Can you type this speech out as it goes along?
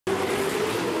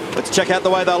Let's check out the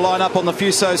way they'll line up on the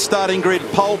Fuso starting grid.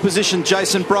 Pole position,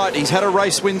 Jason Bright. He's had a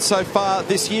race win so far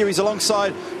this year. He's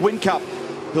alongside Whincup.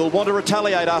 He'll want to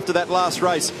retaliate after that last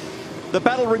race. The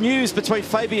battle renews between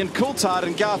Fabian Coulthard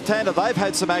and Garth Tander. They've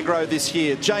had some aggro this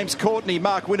year. James Courtney,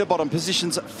 Mark Winterbottom,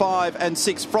 positions 5 and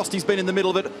 6. Frosty's been in the middle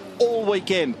of it all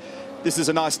weekend. This is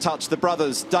a nice touch. The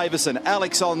brothers Davison,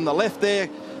 Alex on the left there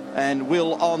and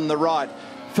Will on the right.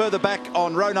 Further back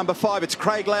on row number 5, it's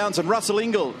Craig Lowndes and Russell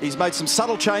Ingall. He's made some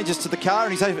subtle changes to the car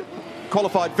and he's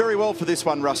qualified very well for this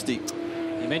one, Rusty.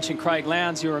 You mentioned Craig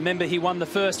Lowndes. You remember he won the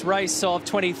first race of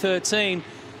 2013.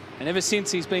 And ever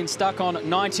since, he's been stuck on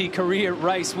 90 career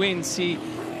race wins. He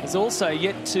has also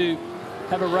yet to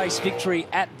have a race victory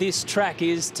at this track.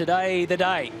 Is today the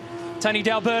day? Tony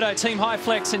D'Alberto, Team High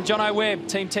Flex, and Jono Webb,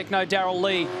 Team Techno, Darrell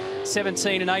Lee,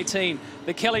 17 and 18.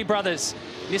 The Kelly brothers,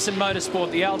 Nissan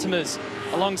Motorsport, the Altimas,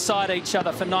 alongside each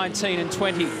other for 19 and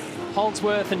 20.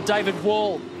 Holdsworth and David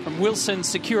Wall from Wilson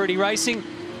Security Racing,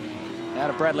 out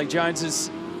of Bradley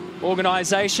Jones's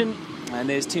organisation. And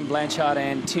there's Tim Blanchard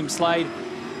and Tim Slade.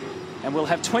 And we'll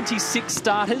have 26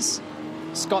 starters.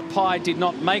 Scott Pye did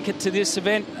not make it to this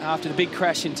event after the big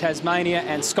crash in Tasmania,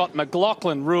 and Scott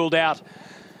McLaughlin ruled out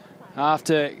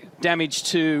after damage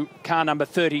to car number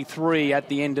 33 at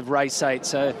the end of race 8.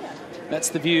 So that's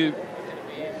the view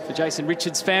for Jason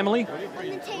Richards' family.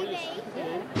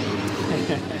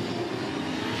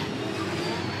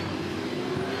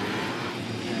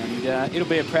 And it'll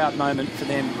be a proud moment for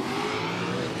them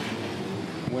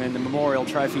when the memorial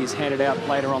trophy is handed out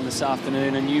later on this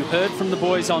afternoon. And you heard from the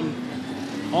boys on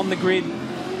the grid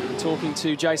talking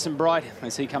to Jason Bright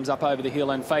as he comes up over the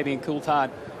hill, and Fabian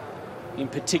Coulthard in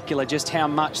particular, just how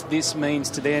much this means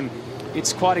to them.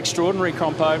 It's quite extraordinary,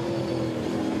 Crompo,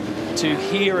 to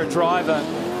hear a driver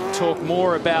talk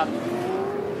more about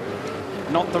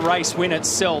not the race win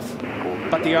itself,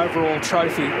 but the overall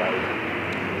trophy.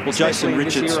 Well, Jason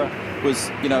Richards was,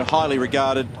 highly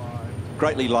regarded,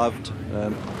 greatly loved.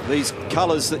 These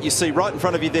colours that you see right in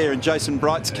front of you there in Jason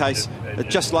Bright's case are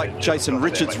just like Jason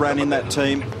Richards ran in that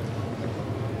team.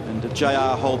 And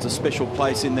JR holds a special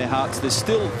place in their hearts. There's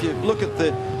still, if you look at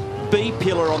the B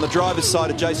pillar on the driver's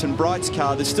side of Jason Bright's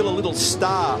car, there's still a little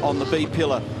star on the B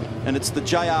pillar, and it's the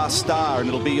JR star, and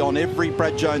it'll be on every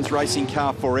Brad Jones racing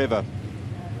car forever.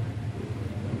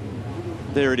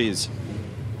 There it is.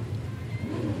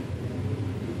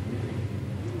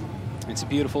 It's a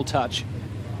beautiful touch.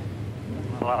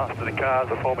 Last of the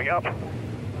cars are forming up.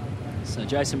 So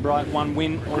Jason Bright, 1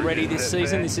 win already this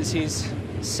season. This is his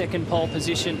second pole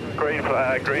position. Green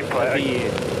flag, green flag. Of the year.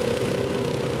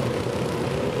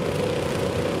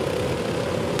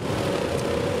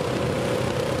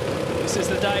 This is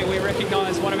the day we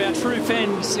recognise one of our true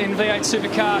fans in V8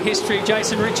 Supercar history.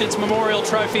 Jason Richards Memorial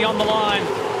Trophy on the line.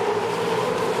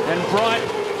 And Bright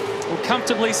will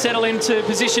comfortably settle into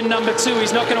position number 2.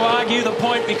 He's not going to argue the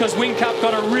point because Whincup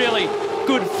got a really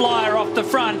good flyer off the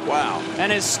front. Wow.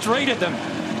 And has streeted them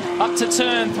up to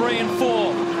turn 3 and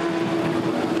 4.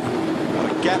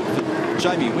 What a gap for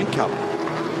Jamie Whincup.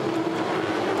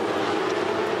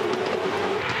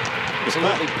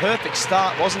 Absolutely perfect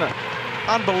start, wasn't it?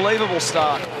 Unbelievable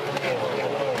start.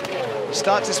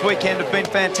 Starts this weekend have been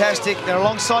fantastic. They're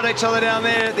alongside each other down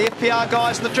there, the FPR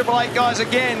guys and the Triple Eight guys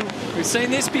again. We've seen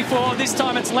this before. This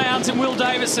time it's Lowndes and Will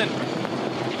Davison.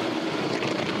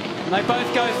 And they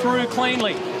both go through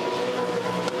cleanly.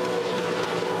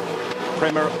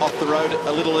 Bremer off the road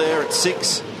a little there at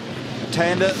 6.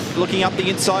 Tander looking up the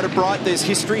inside of Bright. There's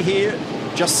history here.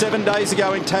 Just 7 days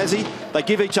ago in Tassie, they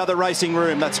give each other racing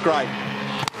room. That's great.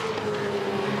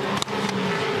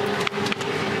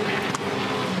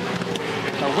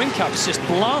 Whincup's just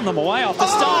blown them away off the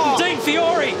start. Dean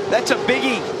Fiore. That's a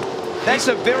biggie. That's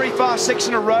a very fast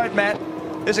section of road, Matt.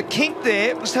 There's a kink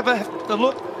there. Let's have a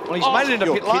look. Well, he's made it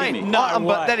into pit lane.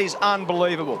 But that is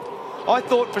unbelievable. I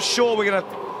thought for sure we're going to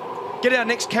get our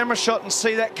next camera shot and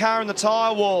see that car in the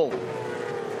tyre wall.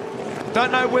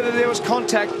 Don't know whether there was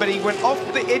contact, but he went off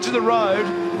the edge of the road,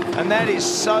 and that is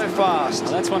so fast.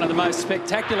 Well, that's one of the most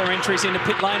spectacular entries into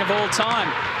pit lane of all time.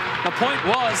 The point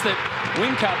was that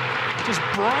Whincup just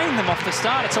brained them off the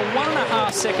start. It's a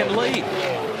 1.5 second lead.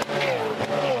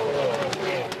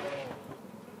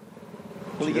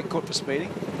 Will he get caught for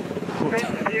speeding?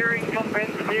 Ben steering from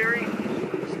Ben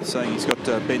steering. Saying he's got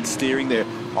Ben steering there.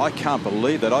 I can't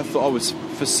believe that. I thought I was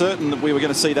for certain that we were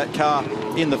going to see that car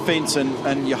in the fence,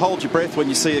 and you hold your breath when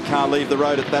you see a car leave the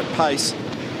road at that pace.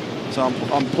 So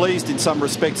I'm pleased in some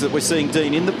respects that we're seeing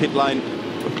Dean in the pit lane.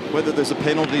 Whether there's a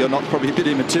penalty or not, probably a bit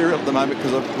immaterial at the moment,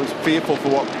 because I was fearful for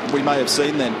what we may have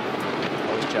seen then.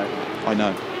 I was joking. I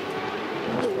know.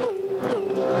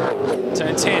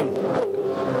 Turn 10.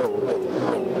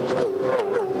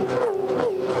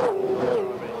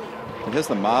 There's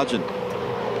the margin.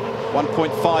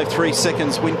 1.53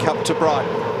 seconds Whincup to Bright.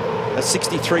 A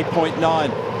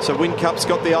 63.9. So Whincup's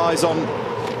got the eyes on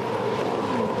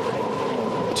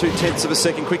 0.2 of a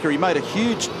second quicker. He made a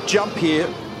huge jump here.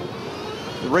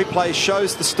 The replay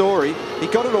shows the story. He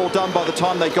got it all done by the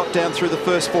time they got down through the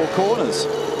first 4 corners.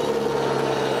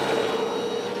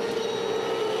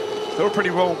 They were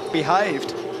pretty well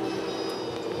behaved.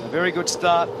 A very good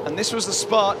start. And this was the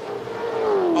spot.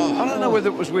 I don't know whether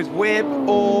it was with Webb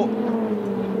or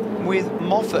with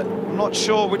Moffat. I'm not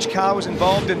sure which car was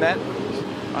involved in that.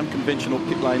 Unconventional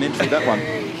pit lane entry, that one.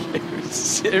 It was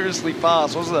seriously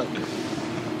fast, wasn't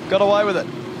it? Got away with it.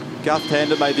 Garth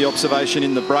Tander made the observation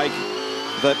in the break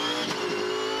that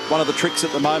one of the tricks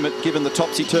at the moment, given the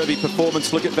topsy-turvy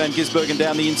performance, look at Van Gisbergen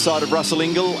down the inside of Russell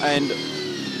Ingall and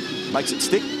makes it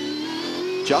stick.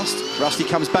 Rusty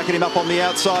comes back at him up on the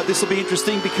outside. This will be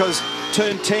interesting because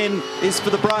turn 10 is for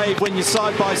the brave when you're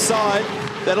side by side.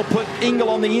 That'll put Ingall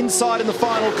on the inside in the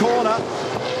final corner.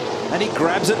 And he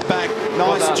grabs it back.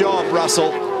 Nice job,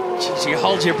 Russell. Jeez, you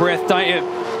hold your breath, don't you?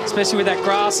 Especially with that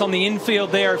grass on the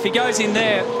infield there. If he goes in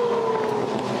there,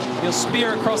 he'll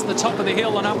spear across the top of the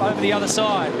hill and up over the other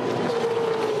side.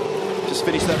 Just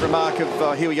finish that remark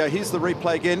of, here we go. Here's the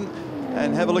replay again.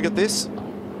 And have a look at this.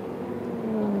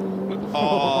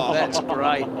 Oh, that's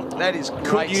great. That is great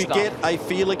Could you stuff. get a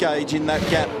feeler gauge in that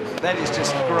gap? That is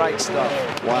just great stuff.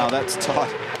 Wow, that's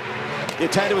tight. Yeah,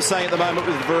 Tander was saying at the moment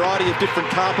with a variety of different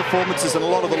car performances and a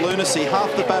lot of the lunacy, half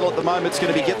the battle at the moment is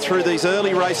going to be get through these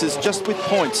early races just with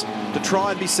points to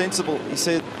try and be sensible. He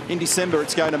said in December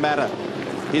it's going to matter.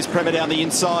 Here's Prema down the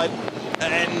inside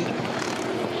and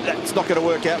that's not going to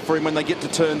work out for him when they get to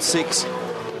turn 6.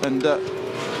 And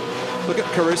look at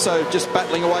Caruso just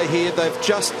battling away here. They've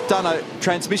just done a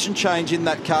transmission change in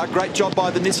that car. Great job by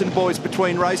the Nissan boys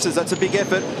between races. That's a big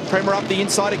effort. Prema up the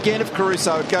inside again of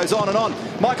Caruso. It goes on and on.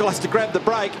 Michael has to grab the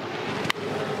brake.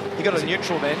 He got a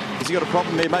neutral then. Has he got a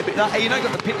problem there? Maybe. No, you know,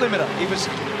 got the pit limiter.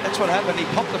 That's what happened. He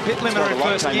popped the pit limiter in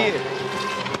first gear.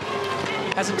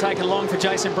 Hasn't taken long for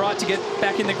Jason Bright to get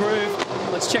back in the groove.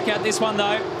 Let's check out this one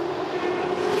though.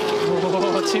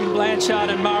 Oh, Tim Blanchard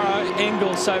and Murrow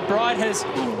Engel. So Bright has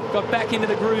got back into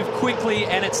the groove quickly,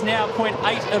 and it's now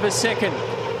 0.8 of a second.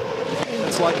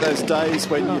 It's like those days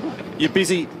when you're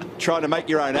busy trying to make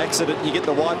your own accident, you get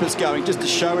the wipers going just to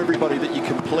show everybody that you're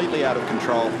completely out of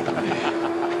control.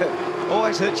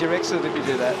 Always hurts your accident if you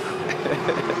do that.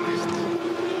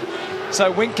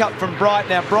 So Whincup from Bright.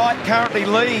 Now Bright currently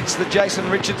leads the Jason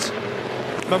Richards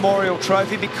Memorial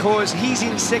Trophy because he's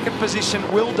in 2nd position.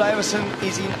 Will Davison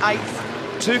is in 8th.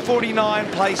 249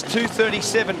 plays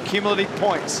 237 cumulative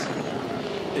points.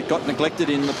 It got neglected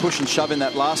in the push and shove in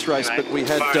that last race, but we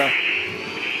had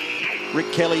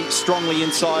Rick Kelly strongly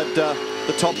inside the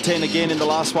top 10 again in the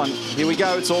last one. Here we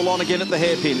go. It's all on again at the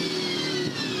hairpin.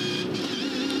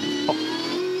 Oh,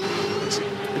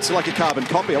 it's like a carbon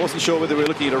copy. I wasn't sure whether we were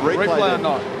looking at a replay or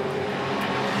not.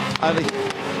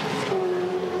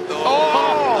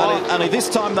 Only this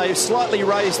time they slightly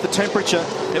raised the temperature.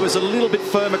 It was a little bit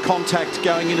firmer contact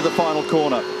going into the final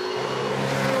corner.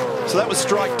 So that was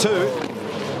strike 2.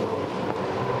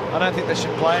 I don't think they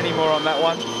should play anymore on that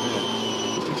one.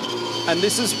 And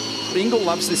this is, Ingall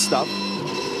loves this stuff.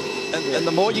 And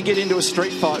the more you get into a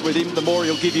street fight with him, the more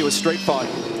he'll give you a street fight.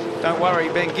 Don't worry,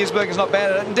 Ben Gisbergen's not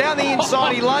bad at it. And down the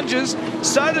inside he lunges.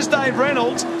 So does Dave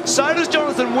Reynolds. So does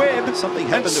Jonathan Webb. Something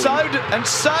happened and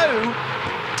so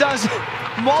does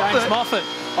Moffat. James Moffat.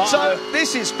 So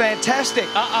this is fantastic.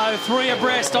 3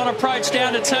 abreast on approach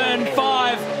down to turn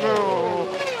 5. Oh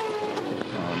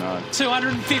no.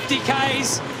 250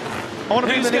 Ks. I want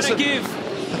to Who's going to give?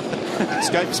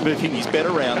 Escape's moving his bet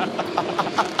around.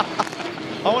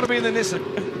 I want to be in the Nissan.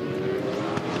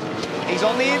 He's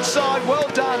on the inside. Well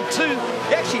done.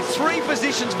 3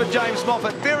 positions for James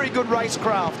Moffat. Very good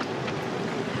racecraft.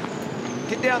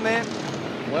 Get down there.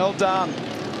 Well done.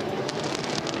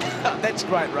 That's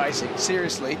great racing,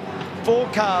 seriously. 4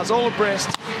 cars all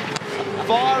abreast,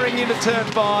 firing into turn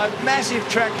 5, massive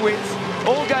track width,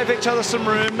 all gave each other some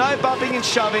room, no bumping and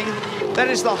shoving. That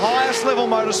is the highest level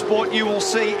motorsport you will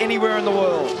see anywhere in the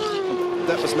world.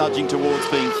 That was nudging towards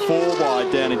being 4 wide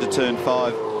down into turn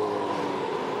 5.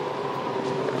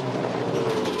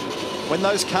 When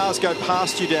those cars go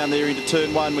past you down there into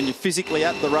turn 1, when you're physically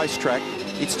at the racetrack,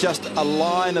 it's just a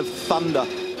line of thunder.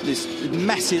 This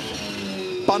massive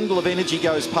bundle of energy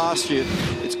goes past you.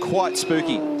 It's quite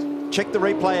spooky. Check the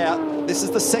replay out. This is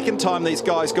the 2nd time these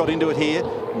guys got into it here.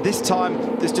 This time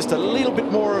there's just a little bit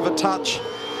more of a touch.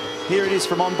 Here it is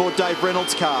from onboard Dave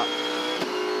Reynolds' car.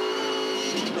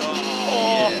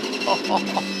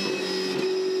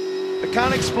 I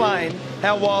can't explain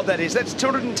how wild that is. That's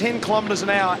 210 kilometres an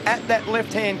hour at that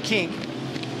left-hand kink.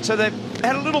 So they've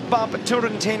had a little bump at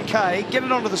 210k, get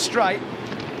it onto the straight.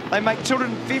 They make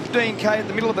 215k at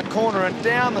the middle of the corner and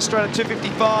down the straight at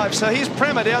 255. So here's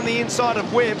Prema down the inside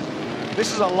of Webb.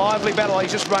 This is a lively battle.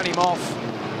 He's just run him off.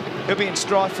 He'll be in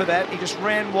strife for that. He just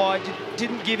ran wide,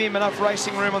 didn't give him enough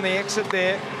racing room on the exit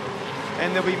there.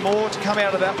 And there'll be more to come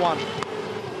out of that one.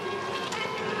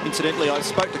 Incidentally, I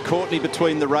spoke to Courtney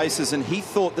between the races and he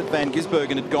thought that Van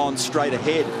Gisbergen had gone straight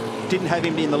ahead. Didn't have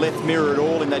him in the left mirror at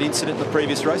all in that incident in the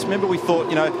previous race. Remember, we thought,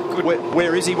 you know,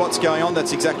 where is he? What's going on?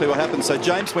 That's exactly what happened. So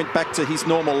James went back to his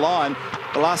normal line.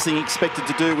 The last thing he expected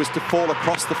to do was to fall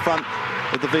across the front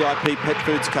of the VIP pet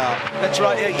foods car. That's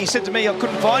right. He said to me, I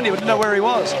couldn't find him. I didn't know where he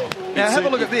was. Now, have a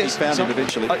look at this. He found him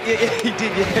eventually. Yeah, he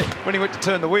did, yeah, when he went to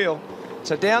turn the wheel.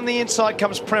 So down the inside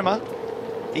comes Prema.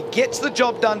 He gets the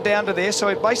job done down to there.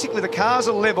 So basically the cars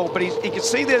are level, but he can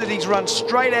see there that he's run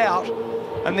straight out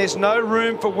and there's no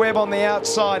room for Webb on the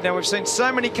outside. Now, we've seen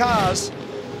so many cars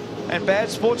and bad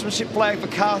sportsmanship flag for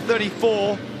car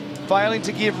 34. Failing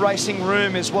to give racing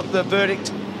room is what the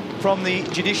verdict from the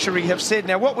judiciary have said.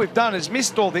 Now, what we've done is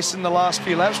missed all this in the last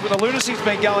few laps, where the lunacy's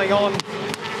been going on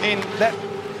in that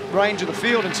range of the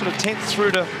field and sort of 10th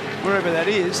through to wherever that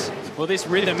is. Well, this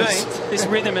rhythm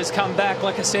has come back,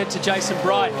 like I said, to Jason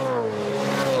Bright.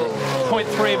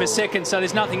 0.3 of a second, so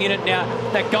there's nothing in it now.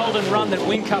 That golden run that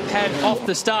Whincup had off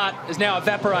the start is now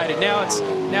evaporated. Now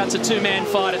it's a two-man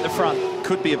fight at the front.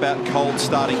 Could be about cold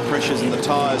starting pressures in the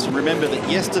tyres. And remember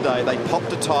that yesterday they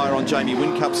popped a tyre on Jamie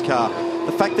Whincup's car.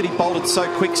 The fact that he bolted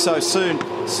so quick so soon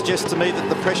suggests to me that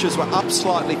the pressures were up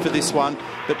slightly for this one,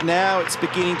 but now it's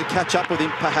beginning to catch up with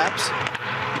him, perhaps.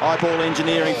 Eyeball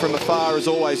engineering from afar is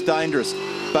always dangerous,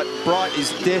 but Bright is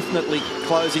definitely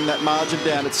closing that margin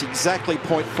down. It's exactly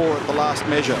 0.4 at the last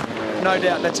measure. No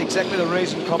doubt, that's exactly the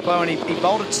reason, Compo, and he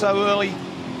bolted so early.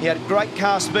 He had great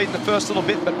car speed in the first little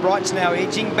bit, but Bright's now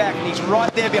edging back, and he's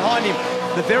right there behind him.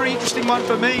 The very interesting one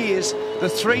for me is the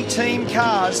three team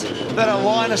cars that are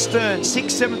line astern, 6th,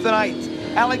 7th and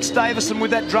 8th. Alex Davison with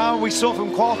that drama we saw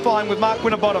from qualifying with Mark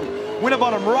Winterbottom.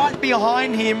 Winterbottom right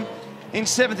behind him in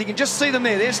 7th. You can just see them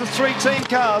there. There's the three team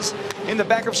cars in the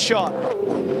back of shot.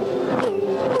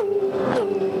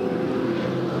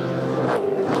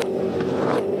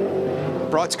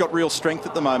 Bright's got real strength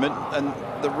at the moment, and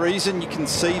the reason you can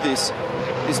see this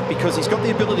is because he's got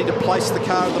the ability to place the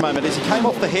car at the moment. As he came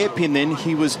off the hairpin then,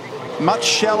 he was much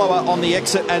shallower on the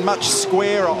exit and much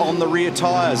squarer on the rear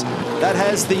tyres. That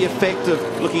has the effect of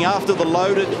looking after the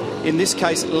loaded, in this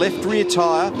case, left rear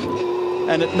tyre,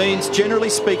 and it means, generally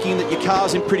speaking, that your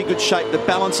car's in pretty good shape. The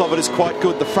balance of it is quite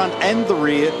good, the front and the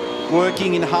rear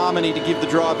working in harmony to give the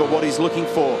driver what he's looking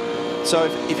for. So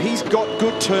if he's got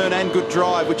good turn and good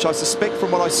drive, which I suspect from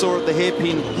what I saw at the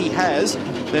hairpin he has,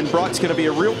 then Bright's going to be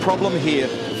a real problem here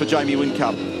for Jamie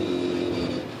Whincup.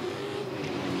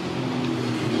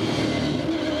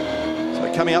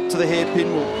 So coming up to the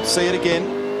hairpin, we'll see it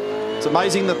again. It's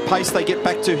amazing the pace they get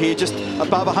back to here, just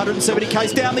above 170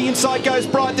 k's. Down the inside goes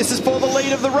Bright. This is for the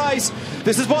lead of the race.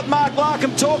 This is what Mark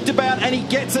Larkham talked about, and he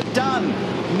gets it done.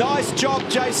 Nice job,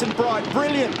 Jason Bright.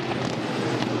 Brilliant.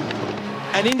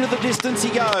 And into the distance he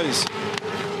goes.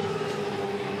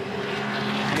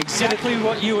 Exactly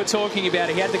what you were talking about.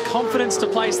 He had the confidence to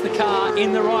place the car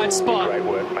in the right spot. Great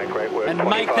work, mate, great work. And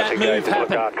make that move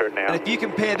happen. And if you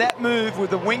compare that move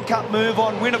with the Whincup move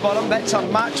on Winterbottom, that's a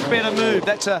much better move.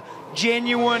 That's a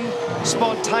genuine,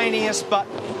 spontaneous, but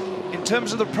in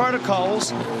terms of the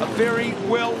protocols, a very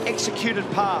well executed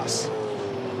pass.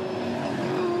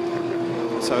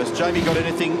 So has Jamie got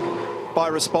anything by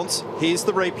response? Here's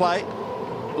the replay.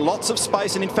 Lots of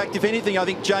space, and in fact, if anything, I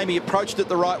think Jamie approached it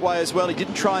the right way as well. He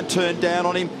didn't try and turn down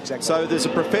on him. Exactly. So there's a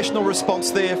professional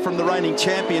response there from the reigning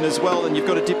champion as well, and you've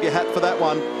got to dip your hat for that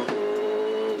one.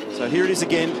 So here it is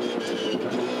again,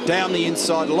 down the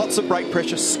inside, lots of brake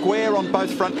pressure, square on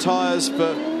both front tyres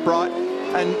for Bright,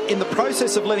 and in the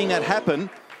process of letting that happen,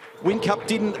 Whincup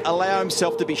didn't allow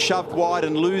himself to be shoved wide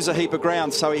and lose a heap of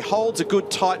ground, so he holds a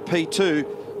good tight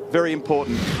P2, very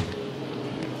important.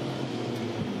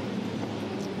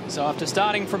 So after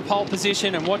starting from pole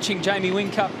position and watching Jamie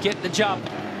Whincup get the jump,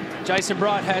 Jason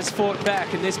Bright has fought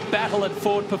back, and this battle at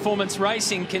Ford Performance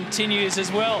Racing continues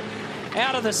as well.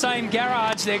 Out of the same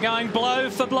garage, they're going blow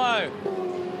for blow.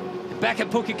 Back at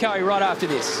Pukekohe right after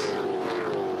this.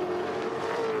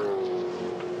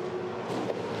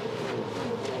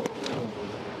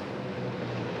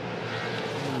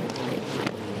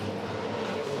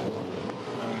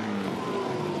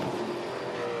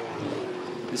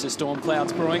 This is storm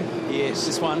clouds brewing. Yes.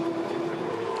 This one.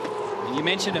 And you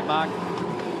mentioned it, Mark.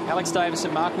 Alex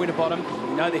Davison, Mark Winterbottom.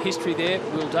 You know the history there.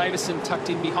 Will Davison tucked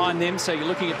in behind them, so you're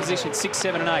looking at position 6,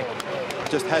 7 and 8.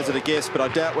 Just hazard a guess, but I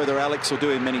doubt whether Alex will do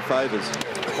him many favours.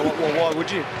 Well, why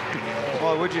would you?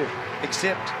 Why would you?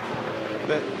 Except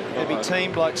that there'd be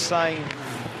team blokes saying,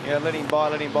 you know, let him by,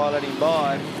 let him by, let him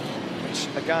by, which,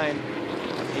 again,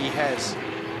 he has.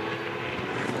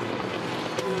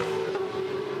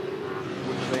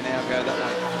 Wouldn't be now go that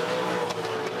way.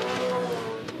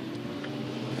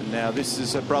 And now this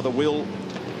is brother Will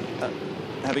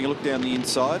having a look down the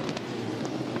inside.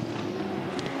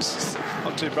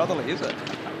 Not too brotherly, is it?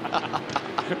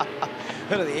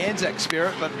 Heard of the Anzac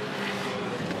spirit, but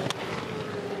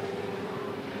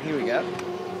here we go.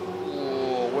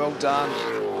 Oh, well done.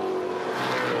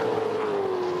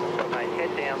 Mate,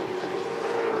 head down.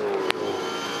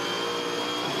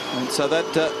 And so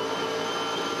that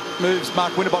moves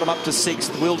Mark Winterbottom up to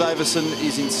 6th. Will Davison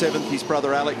is in 7th. His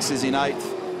brother Alex is in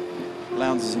 8th.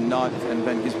 Lowndes is in 9th, and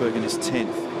Van Gisbergen is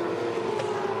 10th.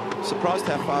 Surprised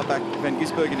how far back Van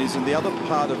Gisbergen is, and the other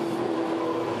part of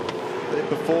their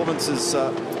performances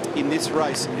in this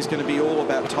race is going to be all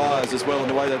about tyres as well, and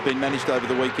the way they've been managed over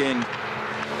the weekend.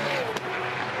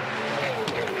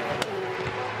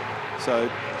 So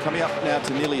coming up now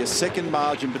to nearly a second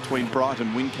margin between Bright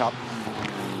and Whincup.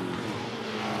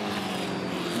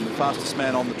 And the fastest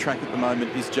man on the track at the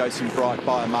moment is Jason Bright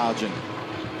by a margin.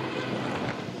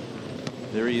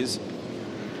 There he is.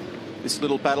 This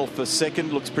little battle for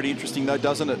second looks pretty interesting though,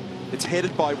 doesn't it? It's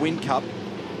headed by Whincup,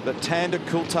 but Tander,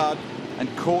 Coulthard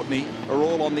and Courtney are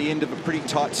all on the end of a pretty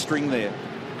tight string there.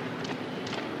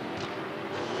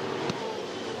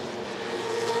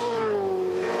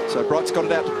 So Bright's got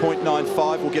it out to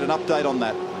 0.95. We'll get an update on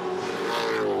that.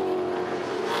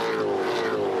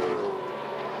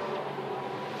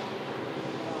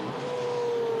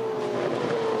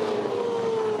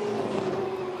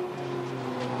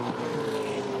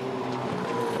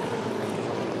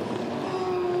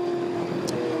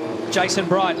 Jason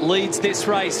Bright leads this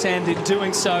race, and in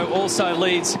doing so also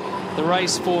leads the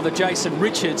race for the Jason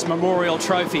Richards Memorial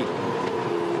Trophy.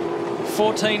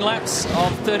 14 laps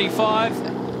of 35,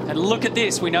 and look at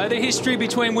this. We know the history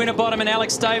between Winterbottom and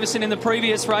Alex Davison in the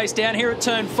previous race down here at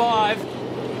turn 5.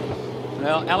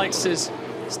 Well, Alex has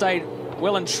stayed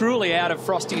well and truly out of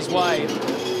Frosty's way,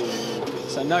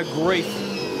 so no grief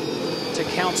to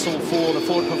counsel for the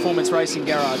Ford Performance Racing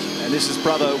Garage. And this is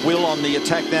brother Will on the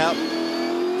attack now.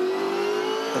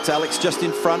 That's Alex just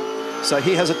in front. So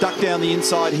he has a duck down the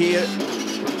inside here,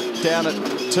 down at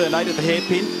turn 8 at the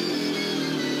hairpin.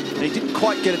 And he didn't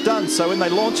quite get it done. So when they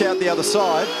launch out the other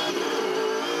side,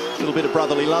 a little bit of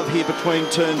brotherly love here between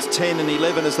turns 10 and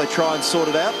 11 as they try and sort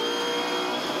it out.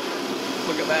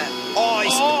 Look at that.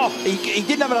 He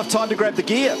didn't have enough time to grab the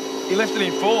gear. He left it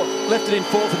in 4th. Left it in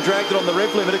 4th and dragged it on the rev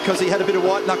limiter because he had a bit of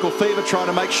white knuckle fever trying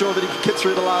to make sure that he could get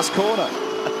through the last corner.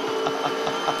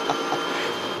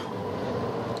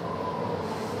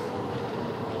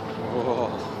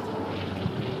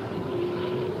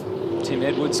 Tim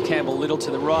Edwards, Campbell Little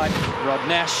to the right, Rod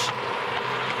Nash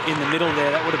in the middle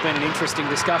there. That would have been an interesting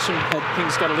discussion had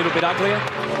things got a little bit uglier.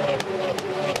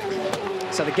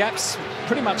 So the gap's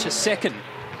pretty much a second.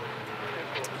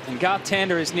 And Garth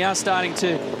Tander is now starting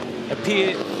to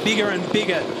appear bigger and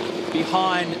bigger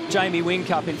behind Jamie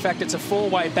Whincup. In fact, it's a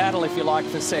four-way battle, if you like,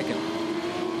 for second.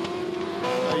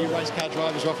 You race car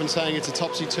drivers are often saying it's a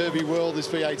topsy-turvy world, this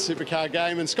V8 supercar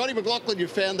game. And Scotty McLaughlin, you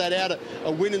found that out,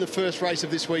 a win in the first race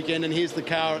of this weekend. And here's the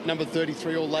car at number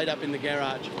 33, all laid up in the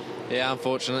garage. Yeah,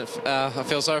 unfortunate. I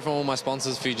feel sorry for all my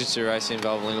sponsors, Fujitsu Racing,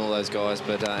 Valvoline, all those guys,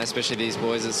 but especially these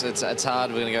boys. It's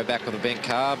hard. We're going to go back with a bent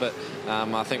car, but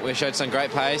I think we showed some great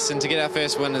pace, and to get our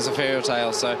first win is a fairy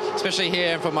tale. So, especially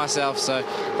here and for myself. So,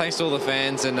 thanks to all the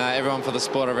fans and everyone for the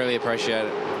support. I really appreciate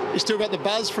it. You still got the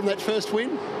buzz from that first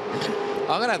win?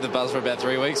 I'm going to have the buzz for about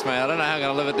 3 weeks, mate. I don't know how I'm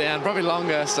going to live it down. Probably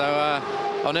longer. So,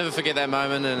 I'll never forget that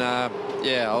moment, and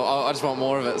yeah, I just want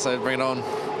more of it. So, bring it on.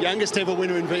 Youngest ever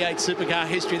winner in V8 supercar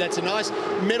history. That's a nice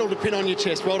medal to pin on your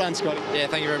chest. Well done, Scotty. Yeah,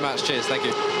 thank you very much. Cheers. Thank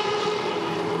you.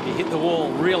 He hit the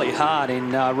wall really hard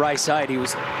in race 8. He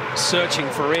was searching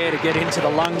for air to get into the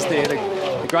lungs there.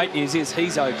 The great news is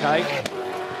he's okay.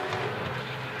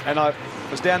 And I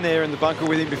was down there in the bunker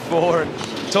with him before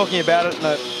and talking about it, and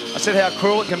I said how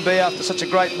cruel it can be after such a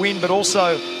great win, but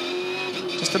also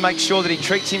just to make sure that he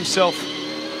treats himself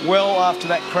well after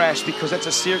that crash, because that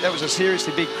was a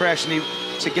seriously big crash, and he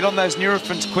said get on those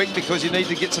Nurophens quick because you need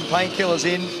to get some painkillers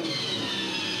in.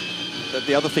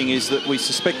 The other thing is that we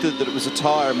suspected that it was a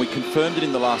tyre, and we confirmed it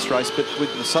in the last race, but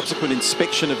with the subsequent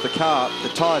inspection of the car, the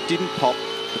tyre didn't pop.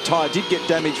 The tyre did get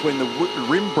damaged when the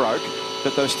rim broke,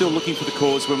 but they were still looking for the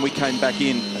cause when we came back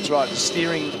in. That's right, the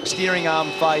steering arm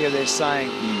failure, they're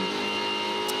saying.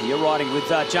 You're riding with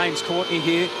James Courtney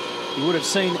here. You would have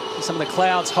seen some of the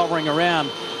clouds hovering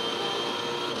around.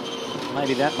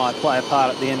 Maybe that might play a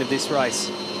part at the end of this race.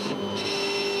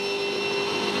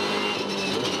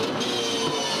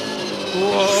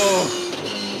 Whoa!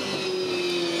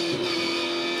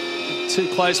 Too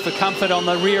close for comfort on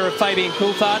the rear of Fabian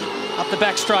Coulthard. Up the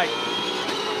back straight.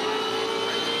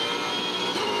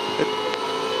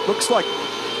 It looks like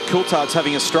Coulthard's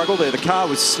having a struggle there. The car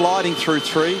was sliding through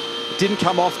 3. Didn't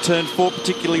come off turn 4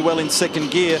 particularly well in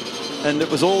second gear, and it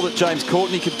was all that James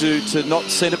Courtney could do to not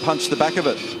centre punch the back of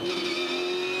it.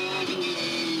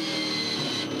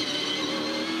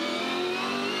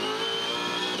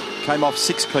 Came off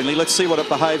 6 cleanly. Let's see what it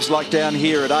behaves like down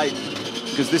here at 8,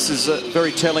 because this is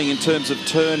very telling in terms of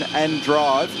turn and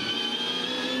drive.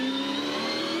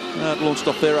 It launched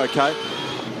off there okay.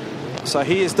 So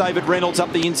here's David Reynolds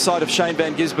up the inside of Shane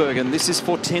van Gisbergen. This is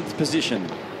for 10th position.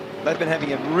 They've been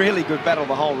having a really good battle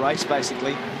the whole race,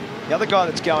 basically. The other guy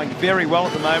that's going very well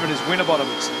at the moment is Winterbottom.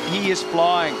 He is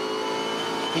flying.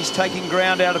 He's taking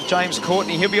ground out of James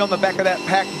Courtney. He'll be on the back of that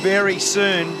pack very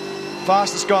soon.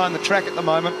 Fastest guy on the track at the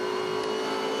moment.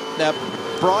 Now,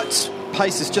 Bright's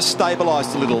pace has just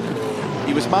stabilised a little.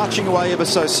 He was marching away ever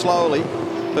so slowly,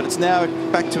 but it's now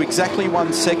back to exactly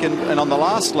 1 second. And on the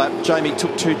last lap, Jamie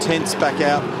took 2/10 back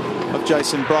out of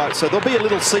Jason Bright. So there'll be a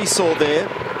little seesaw there.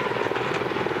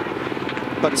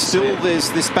 But still, there's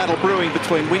this battle brewing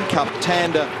between Whincup,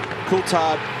 Tander,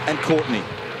 Coulthard and Courtney.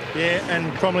 Yeah,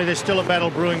 and probably there's still a battle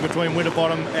brewing between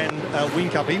Winterbottom and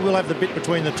Whincup. He will have the bit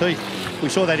between the teeth. We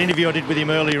saw that interview I did with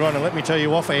him earlier on, and let me tell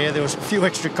you off air, there was a few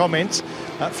extra comments,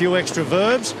 a few extra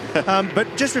verbs.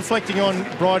 But just reflecting on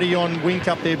Bridie on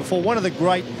Whincup there before, one of the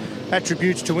great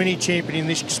attributes to any champion in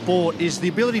this sport is the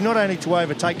ability not only to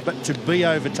overtake but to be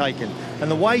overtaken, and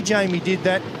the way Jamie did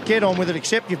that, get on with it,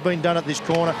 accept you've been done at this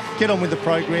corner, get on with the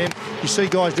program. You see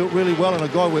guys do it really well, and a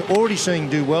guy we're already seeing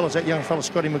do well is that young fella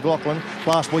Scotty McLaughlin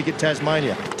last week at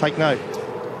Tasmania. Take note.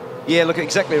 Yeah, look,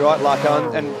 exactly right,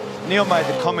 Larko, and Neil made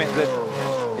the comment that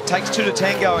it takes 2 to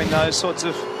tango in those sorts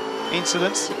of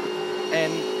incidents,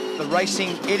 and the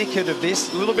racing etiquette of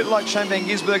this, a little bit like Shane van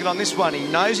Gisbergen on this one. He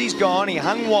knows he's gone, he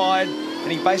hung wide,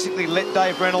 and he basically let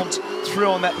Dave Reynolds through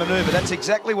on that manoeuvre. That's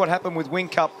exactly what happened with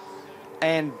Whincup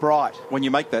and Bright. When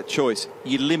you make that choice,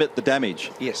 you limit the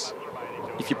damage. Yes.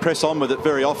 If you press on with it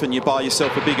very often, you buy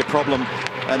yourself a bigger problem,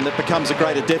 and it becomes a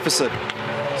greater deficit.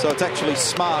 So it's actually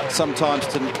smart sometimes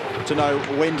to know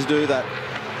when to do that.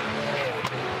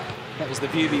 That was the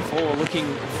view before,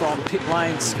 looking from pit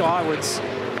lane skywards.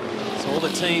 So all the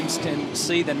teams can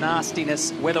see the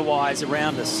nastiness weather-wise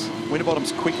around us.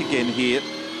 Winterbottom's quick again here,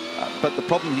 but the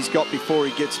problem he's got before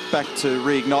he gets back to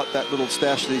reignite that little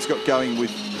stash that he's got going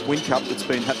with Whincup that's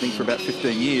been happening for about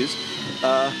 15 years,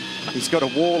 he's got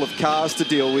a wall of cars to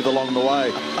deal with along the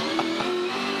way.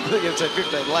 I think it's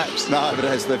 15 laps. No, but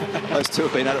those two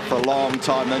have been at it for a long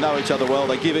time. They know each other well.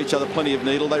 They give each other plenty of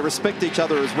needle. They respect each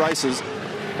other as racers,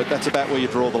 but that's about where you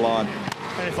draw the line.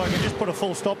 And if I can just put a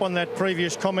full stop on that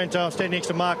previous comment, I'm standing next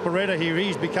to Mark Beretta here.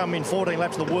 He's become in 14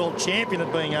 laps the world champion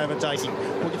at being overtaking.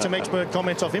 We'll get some expert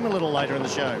comments off him a little later in the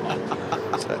show.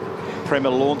 So, Prema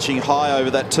launching high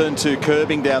over that turn 2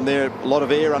 curbing down there. A lot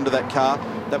of air under that car.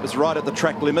 That was right at the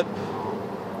track limit.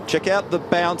 Check out the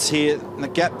bounce here and the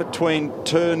gap between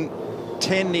turn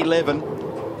 10 and 11.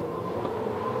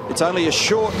 It's only a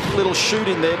short little chute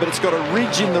in there, but it's got a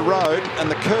ridge in the road, and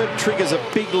the curb triggers a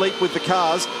big leap with the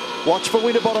cars. Watch for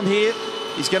Winterbottom here.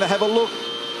 He's going to have a look.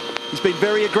 He's been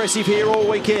very aggressive here all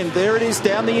weekend. There it is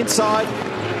down the inside,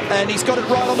 and he's got it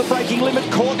right on the braking limit.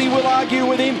 Courtney will argue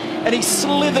with him, and he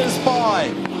slithers by.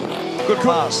 Good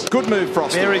pass. Good move,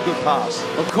 Frosty. Very good pass.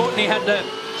 Well, Courtney had to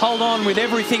hold on with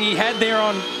everything he had there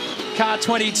on car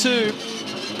 22.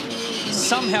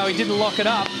 Somehow he didn't lock it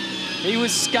up. He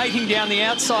was skating down the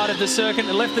outside of the circuit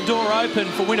and left the door open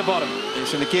for Winterbottom.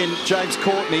 Yes, and again, James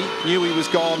Courtney knew he was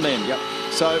gone then. Yep.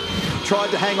 So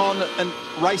tried to hang on and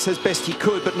race as best he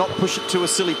could, but not push it to a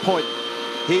silly point.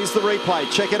 Here's the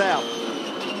replay. Check it out.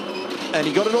 And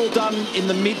he got it all done in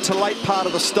the mid to late part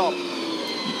of the stop.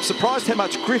 Surprised how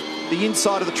much grip the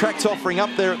inside of the track's offering up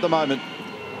there at the moment.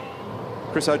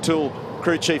 Chris O'Toole,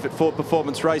 crew chief at Ford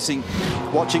Performance Racing,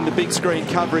 watching the big screen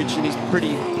coverage, and he's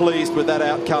pretty pleased with that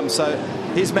outcome. So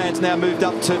his man's now moved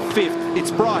up to 5th. It's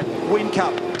Bright,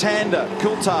 Whincup, Tander,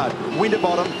 Coulthard,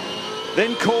 Winterbottom,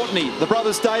 then Courtney, the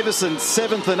brothers Davison,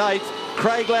 7th and 8th.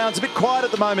 Craig Lowndes a bit quiet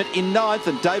at the moment in 9th,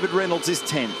 and David Reynolds is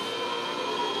 10th.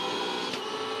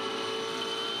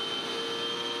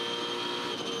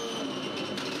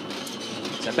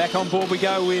 So So back on board we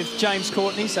go with James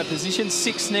Courtney. So position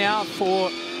 6 now for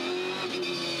the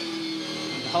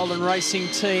Holden Racing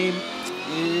team.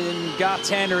 And Garth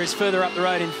Tander is further up the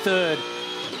road in 3rd.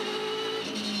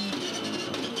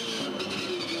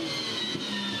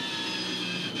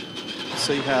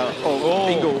 See how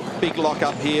Ingle, big lock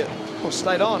up here. Well,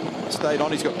 stayed on. Stayed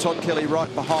on. He's got Todd Kelly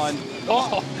right behind.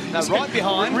 Oh, no, right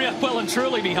behind. Well and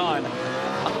truly behind.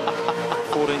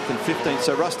 14th and 15th.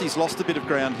 So Rusty's lost a bit of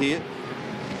ground here.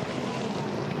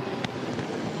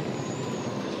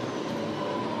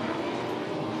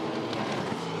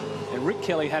 And Rick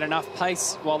Kelly had enough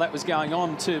pace while that was going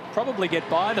on to probably get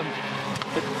by them,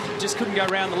 but just couldn't go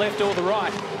around the left or the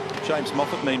right. James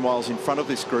Moffat, meanwhile, is in front of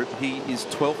this group. He is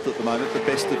 12th at the moment, the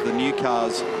best of the new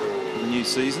cars for the new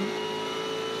season.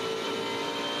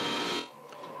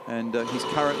 And he's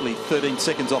currently 13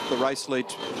 seconds off the race lead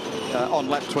on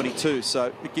lap 22.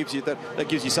 So it gives you that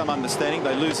gives you some understanding.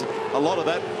 They lose a lot of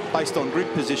that based on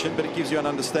grid position, but it gives you an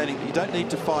understanding that you don't need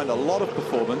to find a lot of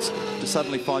performance to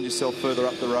suddenly find yourself further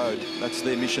up the road. That's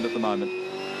their mission at the moment.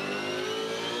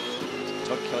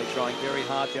 Todd Kelly trying very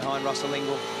hard behind Russell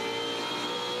Ingle.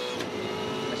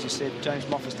 As you said, James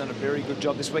Moffat's done a very good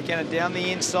job this weekend, and down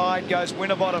the inside goes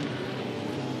Winterbottom.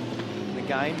 And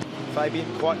again, Fabian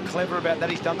quite clever about that.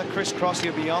 He's done the crisscross.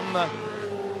 He'll be on the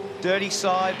dirty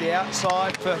side, the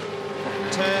outside for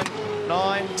turn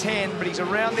 9, 10, but he's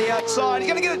around the outside. He's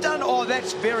going to get it done. Oh,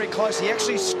 that's very close. He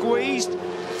actually squeezed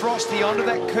Frosty onto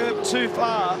that curb too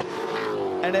far,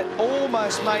 and it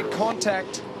almost made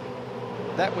contact.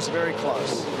 That was very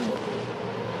close.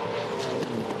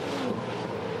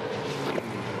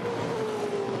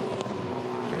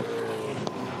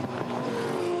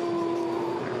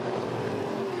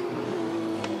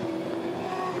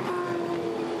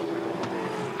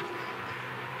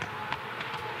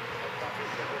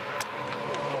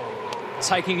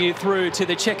 Taking you through to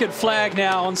the checkered flag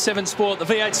now on 7 Sport, the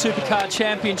V8 Supercar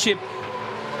Championship.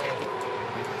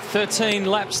 13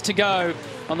 laps to go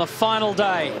on the final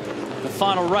day, the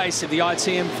final race of the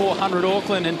ITM 400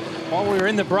 Auckland. And while we were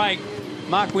in the break,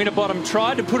 Mark Winterbottom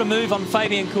tried to put a move on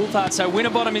Fabian Coulthard. So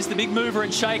Winterbottom is the big mover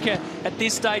and shaker at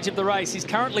this stage of the race. He's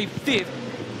currently 5th.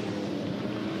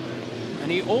 And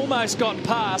he almost got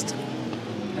past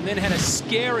and then had a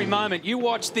scary moment. You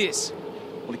watch this.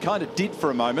 Well, he kind of did for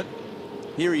a moment.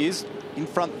 Here he is in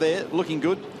front there, looking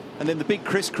good. And then the big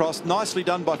crisscross, nicely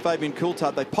done by Fabian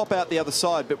Coulthard. They pop out the other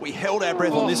side, but we held our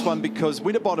breath on this one because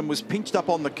Winterbottom was pinched up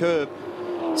on the curb,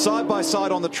 side by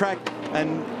side on the track.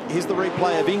 And here's the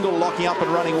replay of Ingle locking up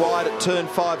and running wide at turn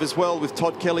 5 as well with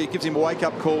Todd Kelly. It gives him a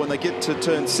wake-up call when they get to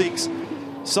turn 6.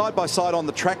 Side by side on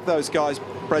the track, those guys,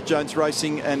 Brad Jones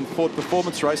Racing and Ford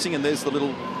Performance Racing. And there's the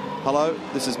little, hello,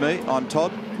 this is me, I'm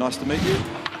Todd, nice to meet you.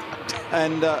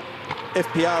 And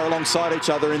FPR alongside each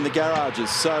other in the garages.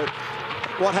 So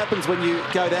what happens when you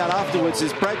go down afterwards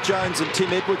is Brad Jones and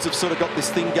Tim Edwards have sort of got this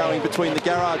thing going between the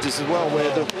garages as well,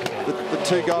 where the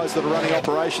two guys that are running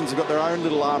operations have got their own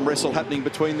little arm wrestle happening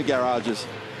between the garages.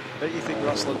 Don't you think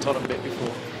Russell and Todd have met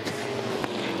before?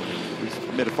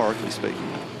 Metaphorically speaking.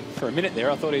 For a minute there,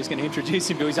 I thought he was going to introduce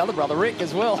him to his other brother, Rick,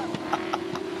 as well.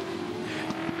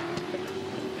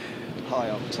 Hi,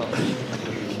 I'm Todd.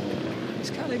 I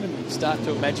just can't even start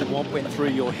to imagine what went through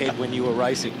your head when you were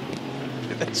racing.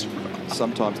 That's right.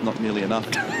 Sometimes not nearly enough.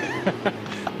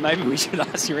 Maybe we should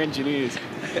ask your engineers.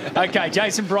 Okay,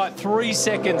 Jason Bright, 3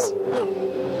 seconds.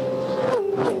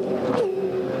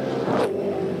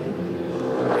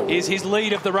 Is his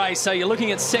lead of the race. So you're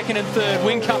looking at 2nd and 3rd,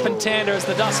 Whincup and Tander as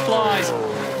the dust flies.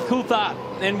 Coulthard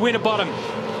and Winterbottom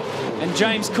and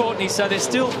James Courtney. So there's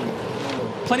still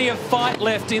plenty of fight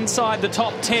left inside the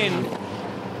top 10.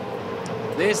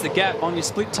 There's the gap on your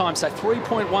split time. So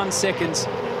 3.1 seconds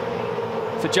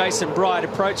for Jason Bright,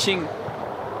 approaching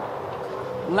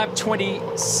lap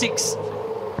 26.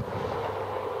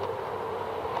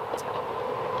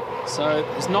 So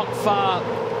there's not far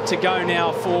to go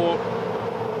now for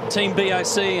Team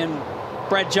BOC and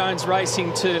Brad Jones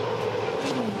Racing to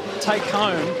take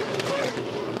home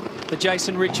the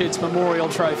Jason Richards Memorial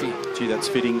Trophy. Gee, that's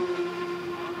fitting.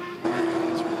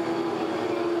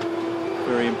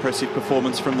 Very impressive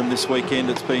performance from them this weekend.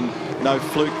 It's been no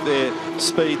fluke, their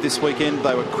speed this weekend.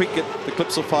 They were quick at the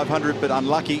Clipsal 500, but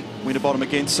unlucky. Winterbottom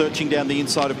again searching down the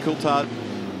inside of Coulthard.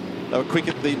 They were quick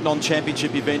at the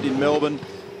non-championship event in Melbourne.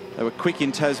 They were quick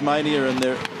in Tasmania, and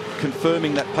they're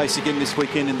confirming that pace again this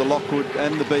weekend in the Lockwood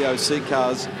and the BOC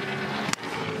cars.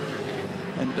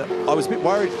 And I was a bit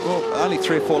worried, well, only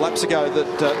 3 or 4 laps ago,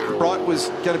 that Bright was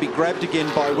going to be grabbed again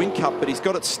by Whincup, but he's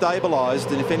got it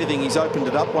stabilised, and if anything, he's opened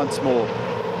it up once more.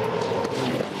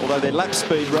 although their lap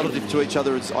speed relative to each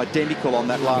other is identical on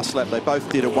that last lap. They both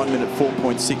did a 1 minute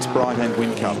 4.6 Bright and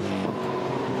Whincup.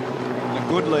 A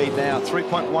good lead now,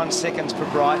 3.1 seconds for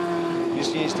Bright.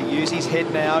 Just needs to use his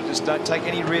head now, just don't take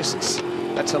any risks.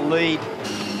 That's a lead.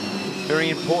 Very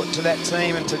important to that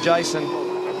team and to Jason.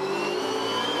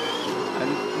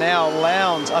 And now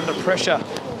Lowndes under pressure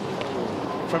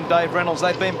from Dave Reynolds.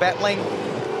 They've been battling.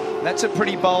 That's a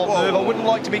pretty bold move. I wouldn't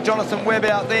like to be Jonathan Webb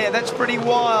out there. That's pretty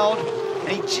wild. And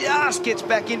he just gets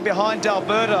back in behind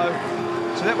D'Alberto.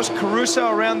 So that was Caruso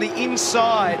around the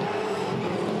inside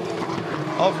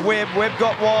of Webb. Webb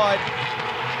got wide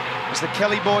as the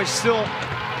Kelly boys still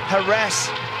harass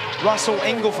Russell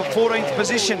Engel for 14th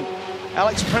position.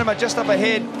 Alex Prema just up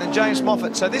ahead and James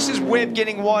Moffat. So this is Webb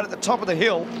getting wide at the top of the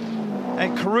hill,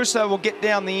 and Caruso will get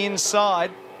down the inside.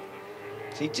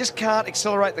 So he just can't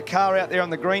accelerate the car out there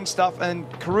on the green stuff,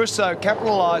 and Caruso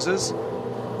capitalises,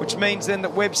 which means then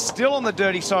that Webb's still on the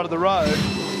dirty side of the road,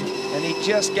 and he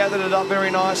just gathered it up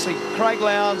very nicely. Craig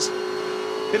Lowndes,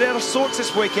 a bit out of sorts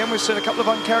this weekend. We've seen a couple of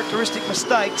uncharacteristic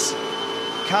mistakes.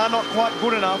 Car not quite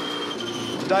good enough.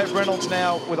 Dave Reynolds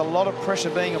now with a lot of pressure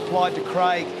being applied to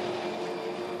Craig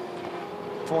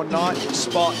for 9th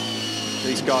spot.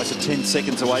 These guys are 10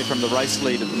 seconds away from the race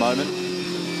lead at the moment.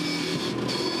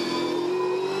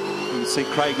 You can see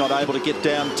Craig not able to get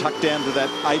down, tuck down to that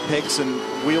apex and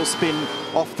wheel spin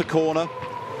off the corner.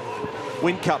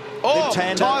 Whincup,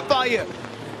 then tyre failure.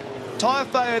 Tyre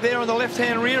failure there on the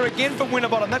left-hand rear again for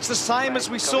Winterbottom. That's the same as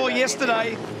we saw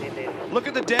yesterday. Look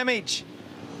at the damage.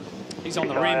 He's on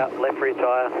the rim. Left rear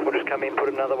tyre. We'll just come in, put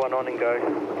another one on and go.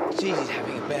 Jeez, he's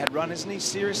having a bad run, isn't he?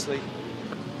 Seriously.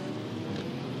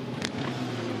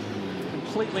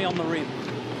 Completely on the rim.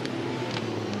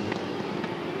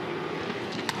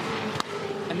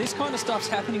 And this kind of stuff's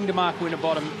happening to Mark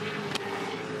Winterbottom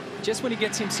just when he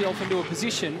gets himself into a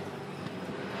position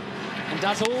and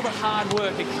does all the hard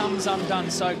work. It comes undone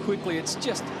so quickly. It's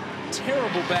just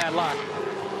terrible bad luck.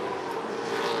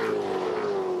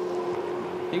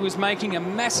 He was making a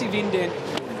massive indent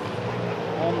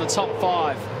on the top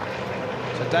 5.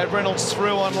 So Dave Reynolds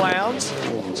through on Lowndes.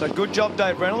 So good job,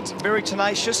 Dave Reynolds. Very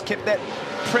tenacious, kept that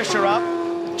pressure up.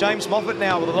 James Moffat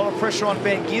now with a lot of pressure on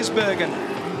Van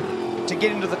Gisbergen to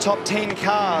get into the top 10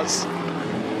 cars.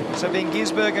 So Van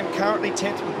Gisbergen currently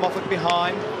 10th with Moffat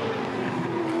behind.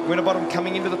 Winterbottom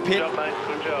coming into the pit. Good job, mate.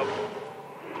 Good job.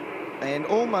 And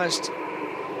almost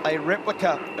a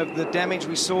replica of the damage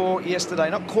we saw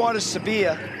yesterday. Not quite as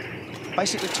severe.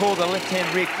 Basically tore the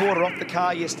left-hand rear quarter off the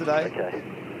car yesterday. Okay.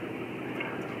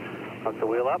 Knock the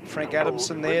wheel up. Frank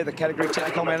Adamson there, the category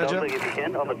technical manager. On the dog leg if you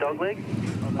can, on the dog leg.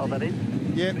 Hold that in.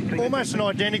 Yeah, almost an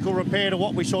identical repair to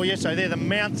what we saw yesterday. They're the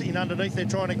mounts in underneath they're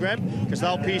trying to grab because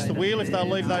they'll pierce the wheel if they'll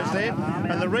leave those there.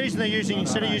 And the reason they're using,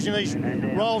 instead of using these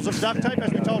rolls of duct tape,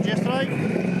 as we told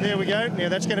yesterday, there we go. Now,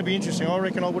 that's going to be interesting. I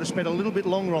reckon I would have spent a little bit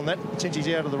longer on that since he's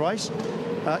out of the race.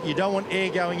 You don't want air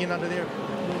going in under there,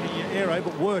 aero,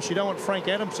 but worse, you don't want Frank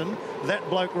Adamson, that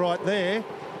bloke right there,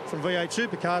 from V8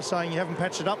 Supercars saying you haven't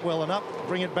patched it up well enough,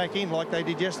 bring it back in like they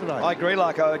did yesterday. I agree,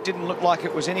 Larko. It didn't look like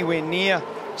it was anywhere near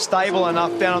stable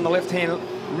enough down on the left-hand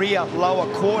rear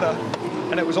lower quarter.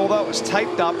 And it was, although it was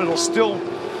taped up, it'll still,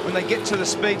 when they get to the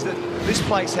speeds that this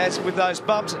place has with those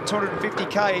bumps at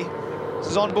 250k, this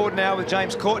is on board now with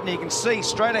James Courtney. You can see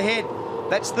straight ahead,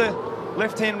 that's the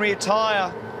left-hand rear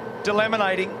tyre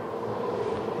delaminating.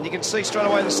 And you can see straight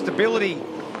away the stability.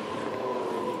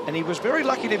 And he was very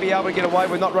lucky to be able to get away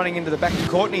with not running into the back of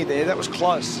Courtney there. That was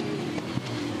close.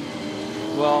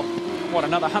 Well, what,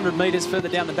 another 100 metres further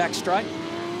down the back straight?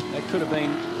 That could have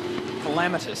been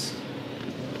calamitous.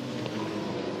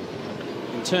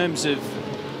 In terms of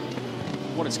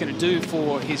what it's going to do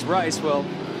for his race, well,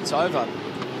 it's over.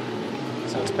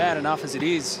 So it's bad enough as it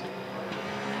is.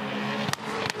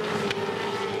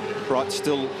 Bright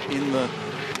still in the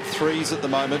 3s at the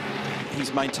moment.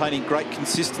 He's maintaining great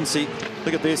consistency.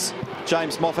 Look at this.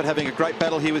 James Moffat having a great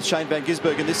battle here with Shane Van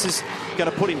Gisbergen. This is going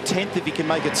to put him 10th if he can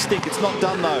make it stick. It's not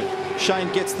done, though.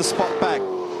 Shane gets the spot back.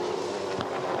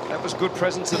 That was good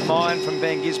presence of mind from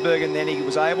Van Gisbergen then. He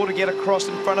was able to get across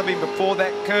in front of him before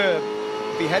that curve.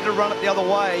 If he had to run it the other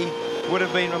way, it would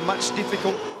have been a much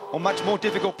more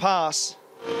difficult pass.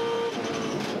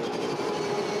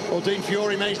 Well, Dean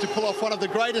Fiore managed to pull off one of the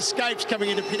great escapes coming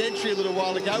into pit entry a little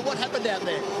while ago. What happened out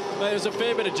there? Well, there was a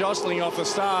fair bit of jostling off the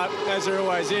start, as there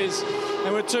always is.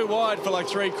 And we're too wide for like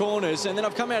 3 corners. And then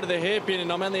I've come out of the hairpin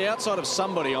and I'm on the outside of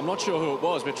somebody. I'm not sure who it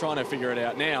was. We're trying to figure it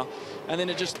out now. And then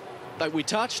it just, like, we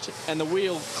touched and the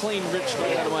wheel clean ripped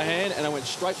straight out of my hand and I went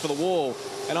straight for the wall.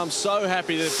 And I'm so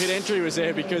happy that pit entry was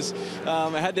there because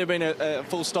had there been a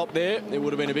full stop there, it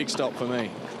would have been a big stop for me.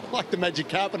 like the magic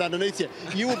carpet underneath you.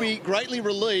 You will be greatly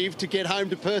relieved to get home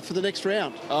to Perth for the next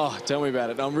round. Oh, tell me about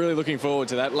it. I'm really looking forward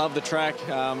to that. Love the track.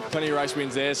 Plenty of race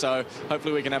wins there, so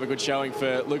hopefully we can have a good showing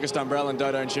for Lucas Dumbrell and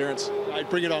Dodo Insurance. Hey,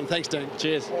 bring it on. Thanks, Dean.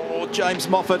 Cheers. Oh, James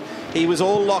Moffat, he was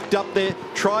all locked up there,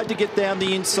 tried to get down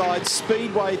the inside,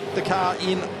 speedway the car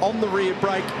in on the rear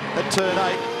brake at turn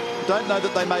 8. Don't know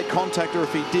that they made contact, or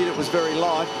if he did, it was very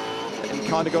light. And he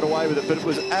kind of got away with it, but it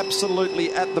was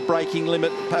absolutely at the braking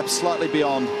limit, perhaps slightly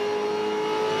beyond.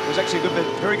 It was actually a good bit,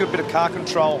 very good bit of car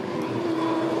control.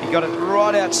 He got it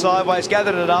right out sideways,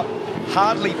 gathered it up,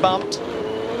 hardly bumped,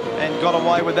 and got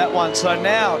away with that one. So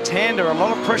now Tander, a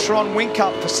lot of pressure on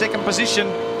Whincup for second position.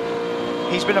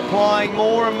 He's been applying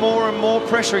more and more and more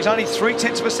pressure. He's only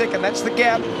 0.3 of a second. That's the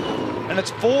gap. And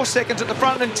it's 4 seconds at the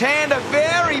front. And Tander,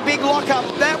 very big lockup.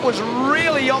 That was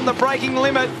really on the braking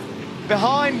limit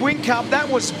behind Whincup. That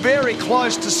was very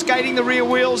close to skating the rear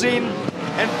wheels in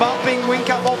and bumping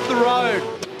Whincup off the road.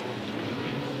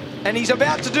 And he's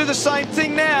about to do the same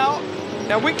thing now.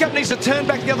 Now Whincup needs to turn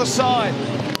back the other side.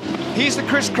 Here's the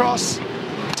crisscross.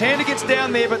 Tander gets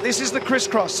down there, but this is the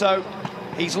crisscross. So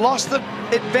he's lost the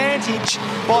advantage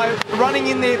by running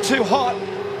in there too hot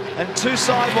and too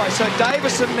sideways. So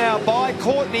Davison now by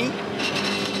Courtney.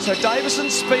 So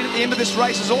Davison's speed at the end of this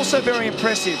race is also very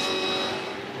impressive.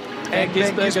 And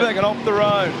Gisbergen off the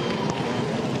road.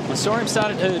 I saw him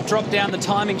started to drop down the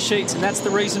timing sheets, and that's the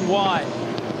reason why.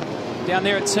 Down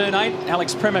there at turn 8,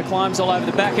 Alex Premer climbs all over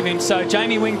the back of him. So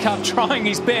Jamie Whincup trying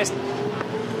his best.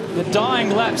 The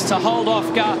dying laps to hold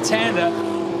off Garth Tander.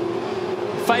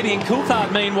 Fabian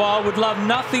Coulthard, meanwhile, would love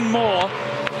nothing more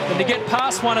than to get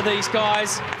past one of these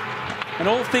guys and,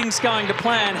 all things going to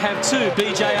plan, have 2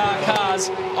 BJR cars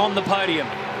on the podium.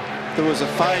 There was a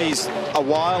phase a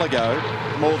while ago,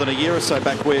 more than a year or so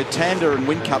back, where Tander and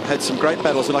Whincup had some great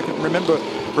battles, and I can remember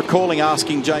recalling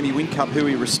asking Jamie Whincup who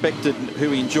he respected and who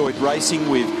he enjoyed racing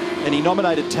with, and he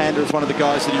nominated Tander as one of the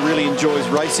guys that he really enjoys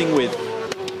racing with.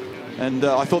 And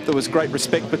I thought there was great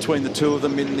respect between the two of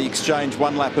them in the exchange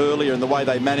one lap earlier and the way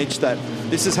they managed that.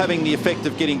 This is having the effect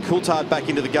of getting Coulthard back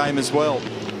into the game as well.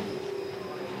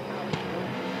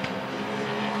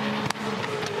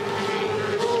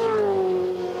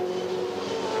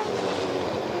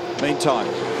 Meantime,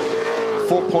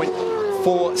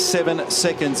 4.47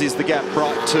 seconds is the gap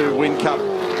right to Whincup.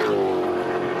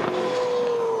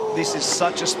 This is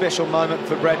such a special moment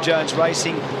for Brad Jones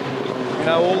Racing. You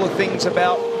know, all the things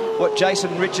about what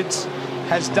Jason Richards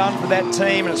has done for that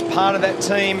team and as part of that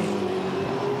team.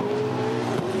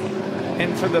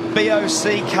 And for the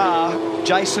BOC car,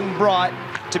 Jason Bright,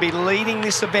 to be leading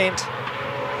this event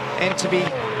and to be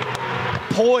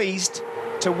poised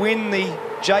to win the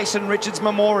Jason Richards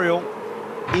Memorial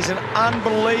is an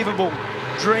unbelievable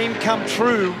dream come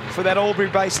true for that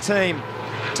Albury-based team.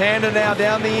 Tander now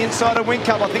down the inside of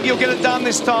Whincup. I think he'll get it done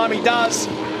this time. He does.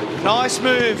 Nice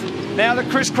move. Now the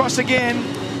crisscross again.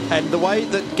 And the way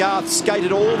that Garth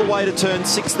skated all the way to turn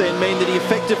 6 then mean that he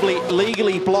effectively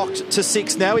legally blocked to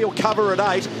 6. Now he'll cover at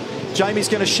 8. Jamie's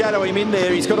going to shadow him in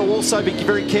there. He's got to also be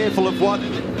very careful of what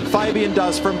Fabian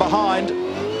does from behind.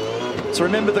 So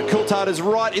remember that Coulthard is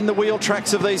right in the wheel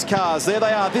tracks of these cars. There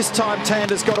they are. This time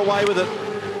Tander's got away with it.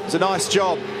 It's a nice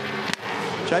job.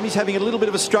 Jamie's having a little bit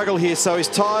of a struggle here, so his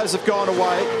tyres have gone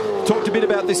away. Talked a bit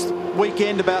about this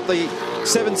weekend, about the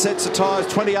 7 sets of tyres,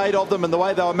 28 of them, and the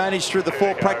way they were managed through the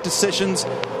 4 practice sessions,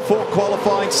 4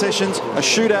 qualifying sessions, a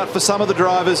shootout for some of the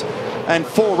drivers, and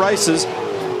 4 races.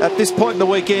 At this point in the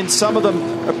weekend, some of them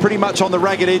are pretty much on the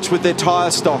ragged edge with their tyre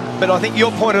stock. But I think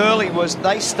your point early was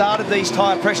they started these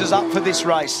tyre pressures up for this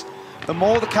race. The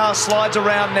more the car slides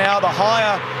around now, the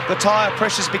higher the tyre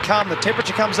pressures become. The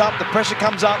temperature comes up, the pressure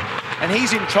comes up, and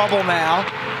he's in trouble now.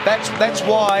 That's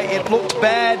why it looked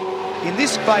bad in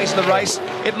this phase of the race.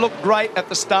 It looked great at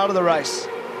the start of the race.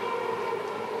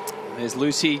 There's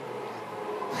Lucy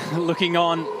looking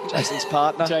on. Jason's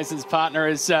partner. Jason's partner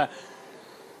is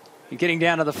getting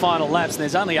down to the final laps. And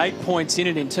there's only 8 points in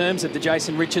it in terms of the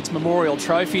Jason Richards Memorial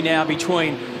Trophy now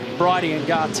between Bridie and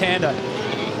Garth Tander.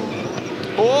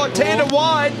 Oh, Tander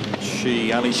wide.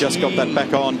 She only just got that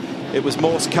back on. It was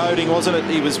Morse coding, wasn't it?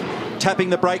 He was tapping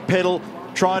the brake pedal,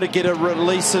 trying to get a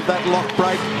release of that lock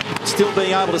brake, still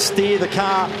being able to steer the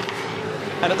car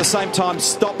and at the same time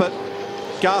stop it.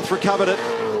 Garth recovered it.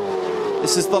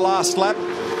 This is the last lap.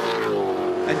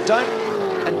 And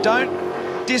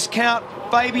don't discount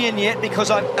Fabian yet, because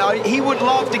he would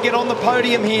love to get on the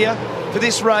podium here for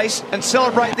this race and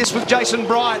celebrate this with Jason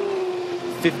Bright.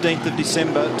 15th of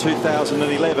December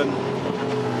 2011,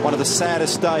 one of the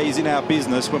saddest days in our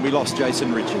business when we lost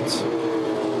Jason Richards.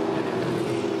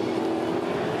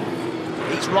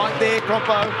 He's right there,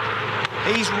 Croppo.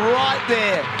 He's right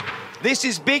there. This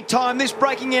is big time, this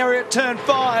braking area at turn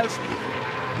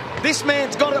 5. This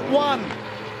man's got it won,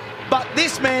 but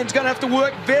this man's going to have to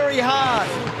work very hard.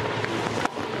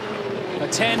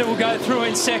 Tander will go through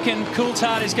in second.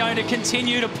 Coulthard is going to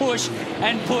continue to push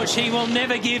and push. He will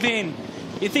never give in.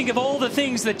 You think of all the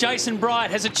things that Jason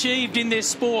Bright has achieved in this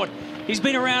sport. He's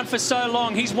been around for so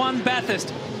long. He's won Bathurst.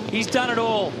 He's done it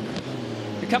all.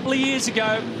 A couple of years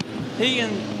ago, he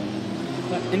and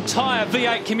the entire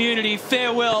V8 community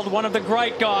farewelled one of the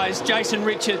great guys, Jason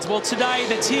Richards. Well, today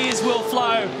the tears will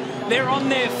flow. They're on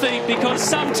their feet because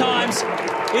sometimes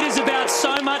it is about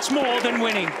so much more than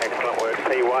winning. Excellent work,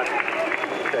 P1.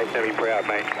 Jake's going to be proud,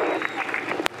 mate.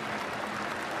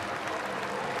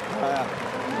 Wow,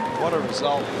 what a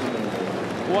result.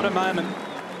 What a moment.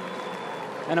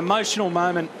 An emotional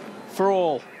moment for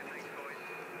all.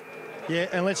 Yeah,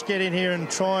 and let's get in here and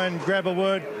try and grab a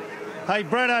word. Hey,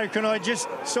 Brado,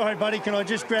 sorry, buddy, can I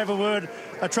just grab a word?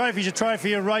 A trophy's a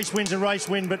trophy, a race win's a race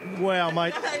win, but wow,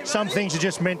 mate, some things are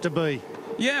just meant to be.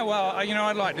 Yeah, well, you know,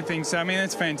 I'd like to think so. I mean,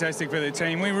 that's fantastic for the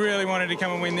team. We really wanted to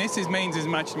come and win this. This means as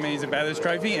much to me as a Bathurst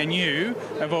trophy, and you,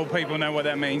 of all people, know what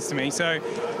that means to me. So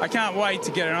I can't wait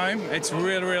to get it home. It's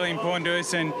really, really important to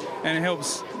us, and it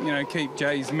helps, you know, keep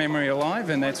Jay's memory alive,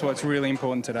 and that's what's really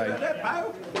important today.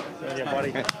 Yeah,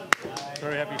 buddy.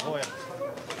 Very happy for you.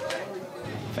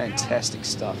 Fantastic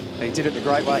stuff. He did it the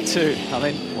great way too. I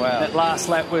mean, wow. That last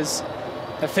lap was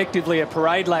effectively a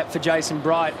parade lap for Jason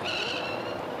Bright.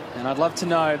 And I'd love to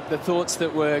know the thoughts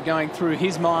that were going through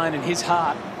his mind and his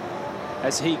heart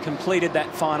as he completed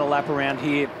that final lap around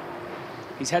here.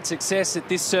 He's had success at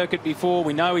this circuit before.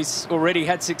 We know he's already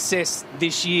had success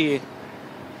this year,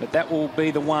 but that will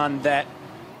be the one that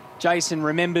Jason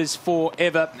remembers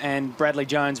forever, and Bradley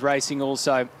Jones Racing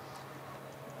also.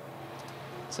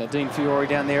 So Dean Fiore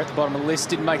down there at the bottom of the list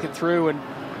didn't make it through, and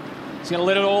he's going to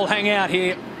let it all hang out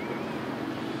here.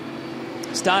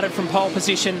 Started from pole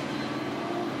position.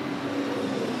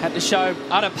 Had to show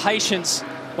utter patience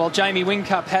while Jamie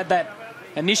Whincup had that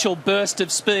initial burst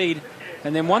of speed.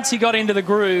 And then once he got into the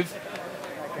groove,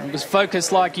 it was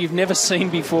focused like you've never seen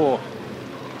before.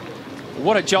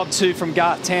 What a job too from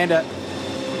Garth Tander.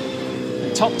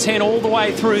 Top 10 all the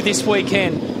way through this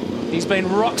weekend. He's been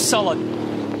rock solid.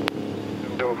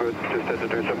 All good. Just had to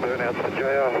do some burnouts for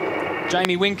JR.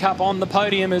 Jamie Whincup on the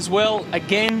podium as well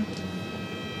again.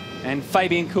 And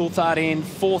Fabian Coulthard in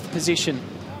 4th position.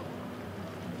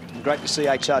 Great to see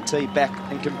HRT back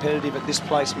and competitive at this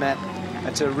place, Matt.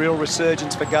 It's a real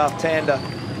resurgence for Garth Tander.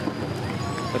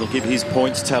 That'll give his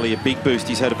points tally a big boost.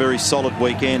 He's had a very solid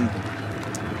weekend.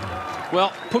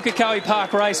 Well, Pukekohe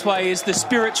Park Raceway is the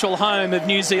spiritual home of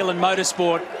New Zealand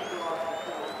motorsport.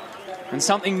 And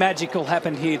something magical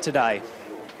happened here today.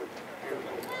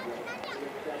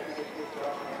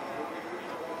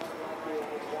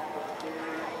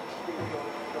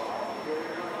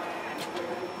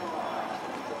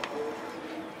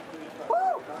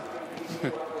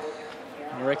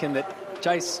 I reckon that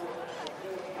Jace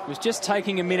was just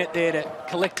taking a minute there to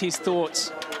collect his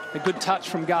thoughts. A good touch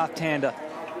from Garth Tander.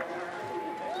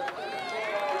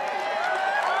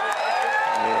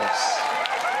 Yes.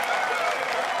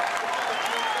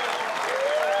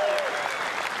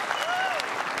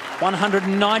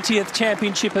 th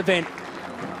championship event.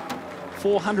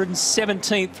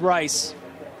 417th race.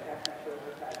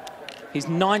 His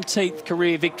 19th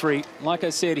career victory. Like I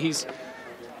said, he's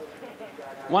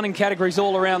won in categories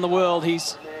all around the world.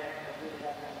 He's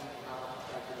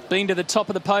been to the top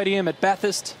of the podium at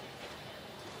Bathurst.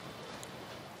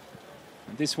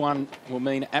 This one will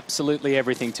mean absolutely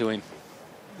everything to him.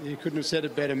 You couldn't have said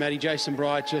it better, Matty. Jason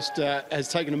Bright just has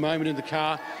taken a moment in the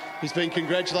car. He's been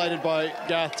congratulated by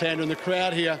Garth Tander, and the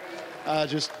crowd here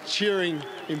just cheering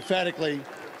emphatically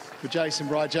for Jason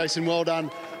Bright. Jason, well done.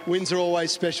 Wins are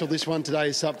always special. This one today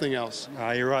is something else.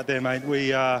 You're right there, mate. We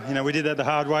did that the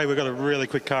hard way. We've got a really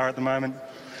quick car at the moment.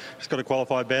 Just got to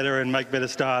qualify better and make better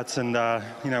starts, and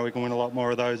we can win a lot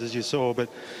more of those, as you saw. But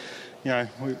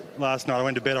last night I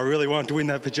went to bed. I really wanted to win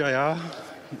that for JR,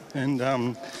 and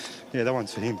that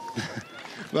one's for him.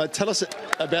 But tell us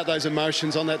about those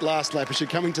emotions on that last lap as you're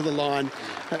coming to the line.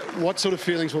 What sort of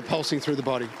feelings were pulsing through the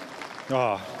body?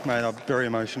 Oh, mate, I'm very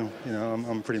emotional. I'm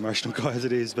a pretty emotional guy as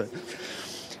it is, but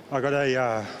I got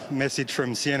a message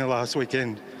from Sienna last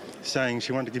weekend saying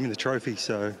she wanted to give me the trophy.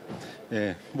 So,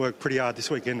 yeah, worked pretty hard this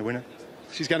weekend to win it.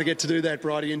 She's going to get to do that,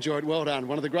 Brighty. Enjoy it. Well done.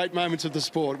 One of the great moments of the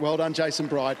sport. Well done, Jason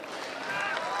Bright.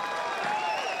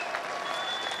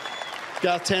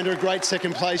 Garth Tander, a great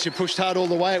second place. You pushed hard all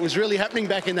the way. It was really happening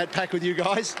back in that pack with you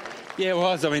guys. Yeah, it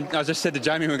was. I mean, I just said to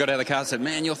Jamie when we got out of the car, I said,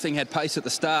 man, your thing had pace at the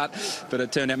start, but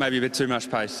it turned out maybe a bit too much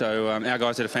pace. So our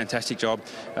guys did a fantastic job.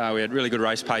 We had really good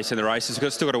race pace in the races.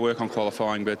 We've still got to work on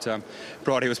qualifying, but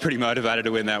Bridie was pretty motivated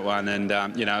to win that one.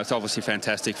 And, you know, it's obviously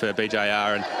fantastic for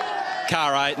BJR and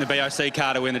car 8 and the BOC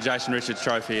car to win the Jason Richards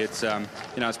Trophy. It's, you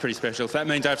know, it's pretty special. If that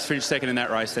means I have to finish second in that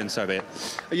race, then so be it.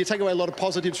 You take away a lot of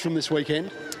positives from this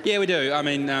weekend? Yeah, we do. I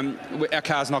mean, our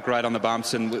car's not great on the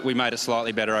bumps, and we made it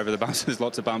slightly better over the bumps. There's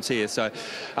lots of bumps here, so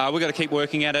we've got to keep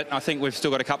working at it. I think we've still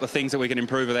got a couple of things that we can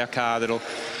improve with our car that'll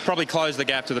probably close the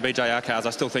gap to the BJR cars. I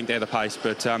still think they're the pace,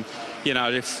 but, you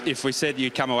know, if we said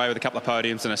you'd come away with a couple of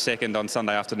podiums and a second on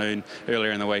Sunday afternoon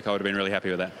earlier in the week, I would have been really happy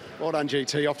with that. Well done,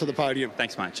 GT. Off to the podium.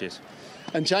 Thanks, mate. Cheers.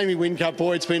 And Jamie Whincup,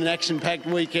 boy, it's been an action-packed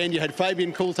weekend. You had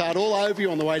Fabian Coulthard all over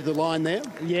you on the way to the line there.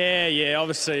 Yeah,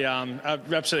 obviously,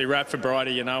 absolutely wrapped for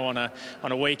Bridie. You know, on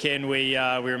a weekend we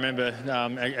remember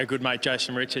a good mate,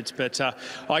 Jason Richards. But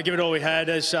I give it all we had.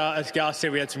 As Garth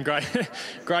said, we had some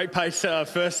great pace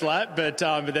first lap, but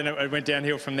then it went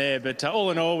downhill from there. But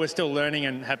all in all, we're still learning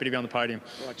and happy to be on the podium.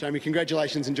 Right, Jamie,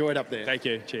 congratulations. Enjoy it up there. Thank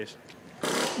you. Cheers.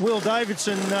 Will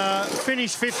Davidson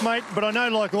finished fifth, mate, but I know,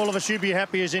 like all of us, you'd be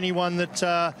happy as anyone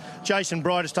that Jason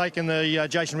Bright has taken the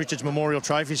Jason Richards Memorial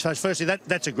Trophy. So firstly,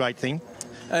 that's a great thing.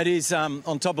 It is,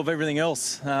 on top of everything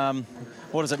else.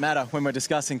 What does it matter when we're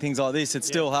discussing things like this? It's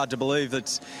still hard to believe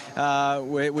that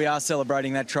we are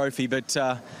celebrating that trophy, but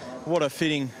what a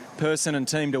fitting person and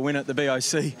team to win it, the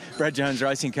BOC Brad Jones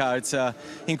racing car. It's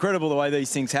incredible the way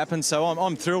these things happen. So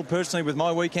I'm thrilled personally with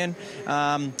my weekend.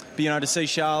 But, you know, to see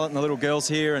Charlotte and the little girls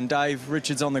here and Dave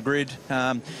Richards on the grid,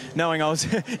 knowing I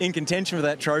was in contention for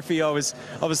that trophy, I would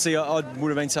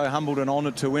have been so humbled and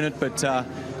honoured to win it. But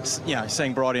you know,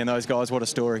 seeing Bridie and those guys, what a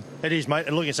story. It is, mate.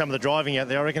 And looking at some of the driving out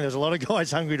there, I reckon there's a lot of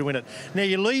guys hungry to win it. Now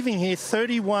you're leaving here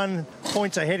 31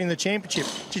 points ahead in the championship.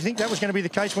 Do you think that was going to be the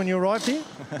case when you arrived here?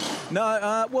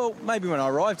 No, well, maybe when I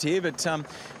arrived here, but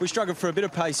we struggled for a bit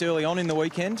of pace early on in the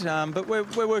weekend. But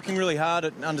we're working really hard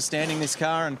at understanding this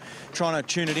car and trying to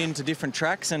tune it into different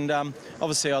tracks. And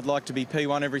obviously, I'd like to be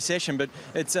P1 every session, but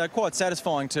it's quite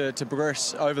satisfying to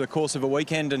progress over the course of a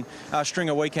weekend and string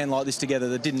a weekend like this together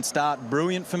that didn't start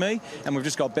brilliant for me, and we've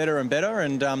just got better and better,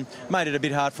 and made it a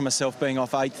bit hard for myself being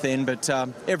off 8th then. But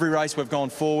every race we've gone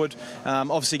forward.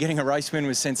 Obviously, getting a race win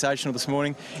was sensational this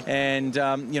morning, and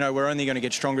you know, we're only going to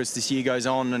get stronger as this year goes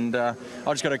on. And I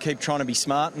just got to keep trying to be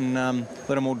smart and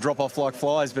let them all drop off like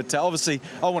flies. But obviously,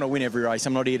 I want to win every race.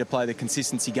 I'm not here to play the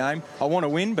consistency game. I want to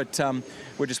win, but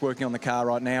we're just working on the car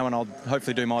right now, and I'll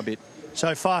hopefully do my bit.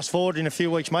 So fast forward in a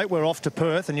few weeks, mate, we're off to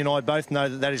Perth, and you and I both know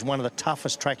that is one of the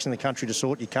toughest tracks in the country to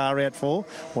sort your car out for.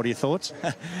 What are your thoughts?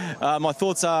 My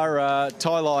thoughts are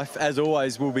tyre life, as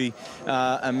always, will be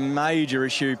a major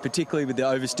issue, particularly with the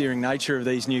oversteering nature of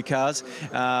these new cars.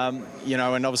 You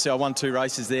know, and obviously I won 2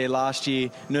 races there last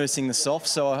year, nursing the soft,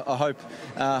 so I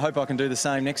hope I can do the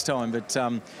same next time. But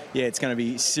yeah, it's going to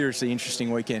be a seriously interesting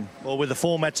weekend. Well, with the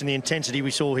formats and the intensity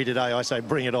we saw here today, I say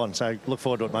bring it on. So look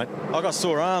forward to it, mate. I got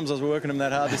sore arms. I was working them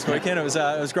that hard this weekend. It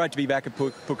was great to be back at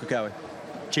Pukekohe.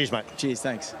 Cheers, mate. Cheers,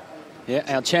 thanks.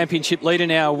 Yeah, our championship leader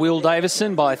now, Will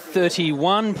Davison, by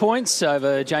 31 points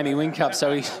over Jamie Whincup.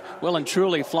 So he's well and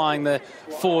truly flying the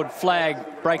Ford flag,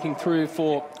 breaking through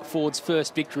for Ford's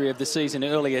first victory of the season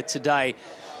earlier today.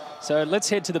 So let's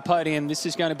head to the podium. This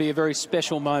is going to be a very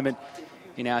special moment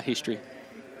in our history.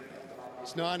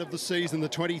 It's 9 of the season, the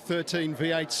 2013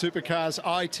 V8 Supercars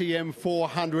ITM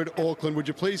 400 Auckland. Would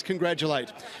you please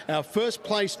congratulate our first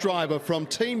place driver from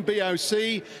Team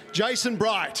BOC, Jason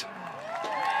Bright.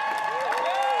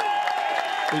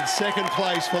 In second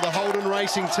place for the Holden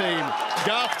Racing Team,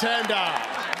 Garth Tander.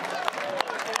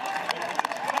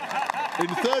 In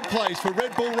third place for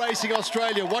Red Bull Racing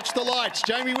Australia, watch the lights,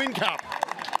 Jamie Whincup.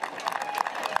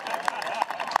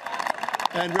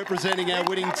 And representing our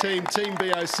winning team, Team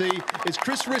BOC, is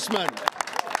Chris Rissman.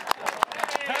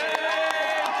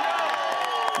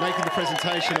 Making the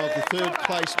presentation of the third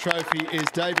place trophy is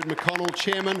David McConnell,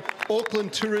 Chairman,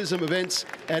 Auckland Tourism Events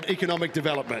and Economic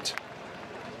Development.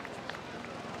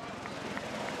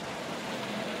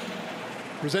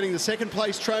 Presenting the second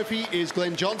place trophy is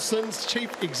Glenn Johnston's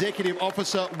Chief Executive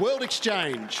Officer, World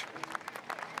Exchange.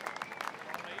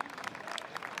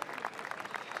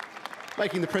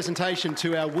 Making the presentation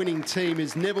to our winning team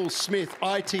is Neville Smith,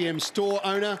 ITM store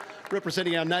owner,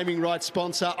 representing our naming rights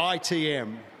sponsor,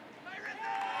 ITM.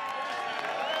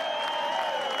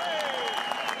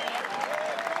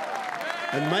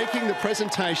 And making the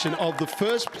presentation of the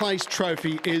first place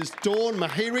trophy is Dawn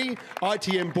Mahiri,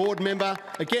 ITM board member,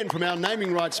 again from our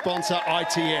naming rights sponsor,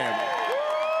 ITM.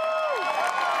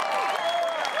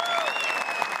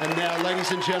 And now,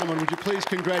 ladies and gentlemen, would you please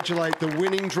congratulate the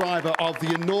winning driver of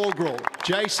the inaugural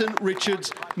Jason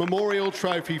Richards Memorial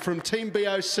Trophy from Team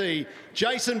BOC,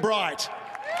 Jason Bright.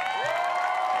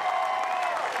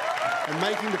 And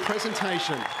making the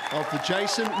presentation of the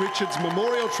Jason Richards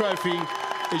Memorial Trophy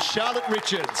is Charlotte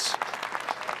Richards.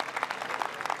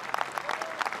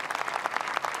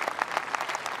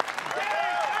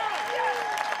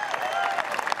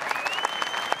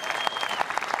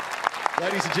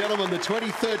 Ladies and gentlemen, the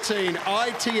 2013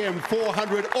 ITM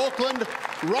 400 Auckland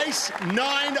Race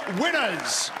 9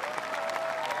 winners.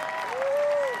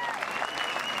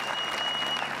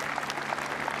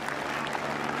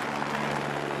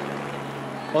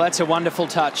 Well, that's a wonderful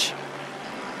touch.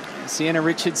 Sienna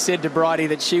Richards said to Bridie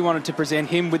that she wanted to present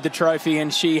him with the trophy,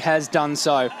 and she has done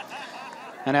so.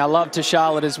 And our love to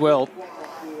Charlotte as well.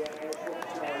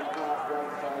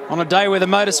 On a day where the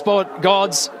motorsport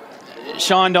gods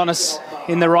shined on us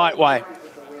in the right way.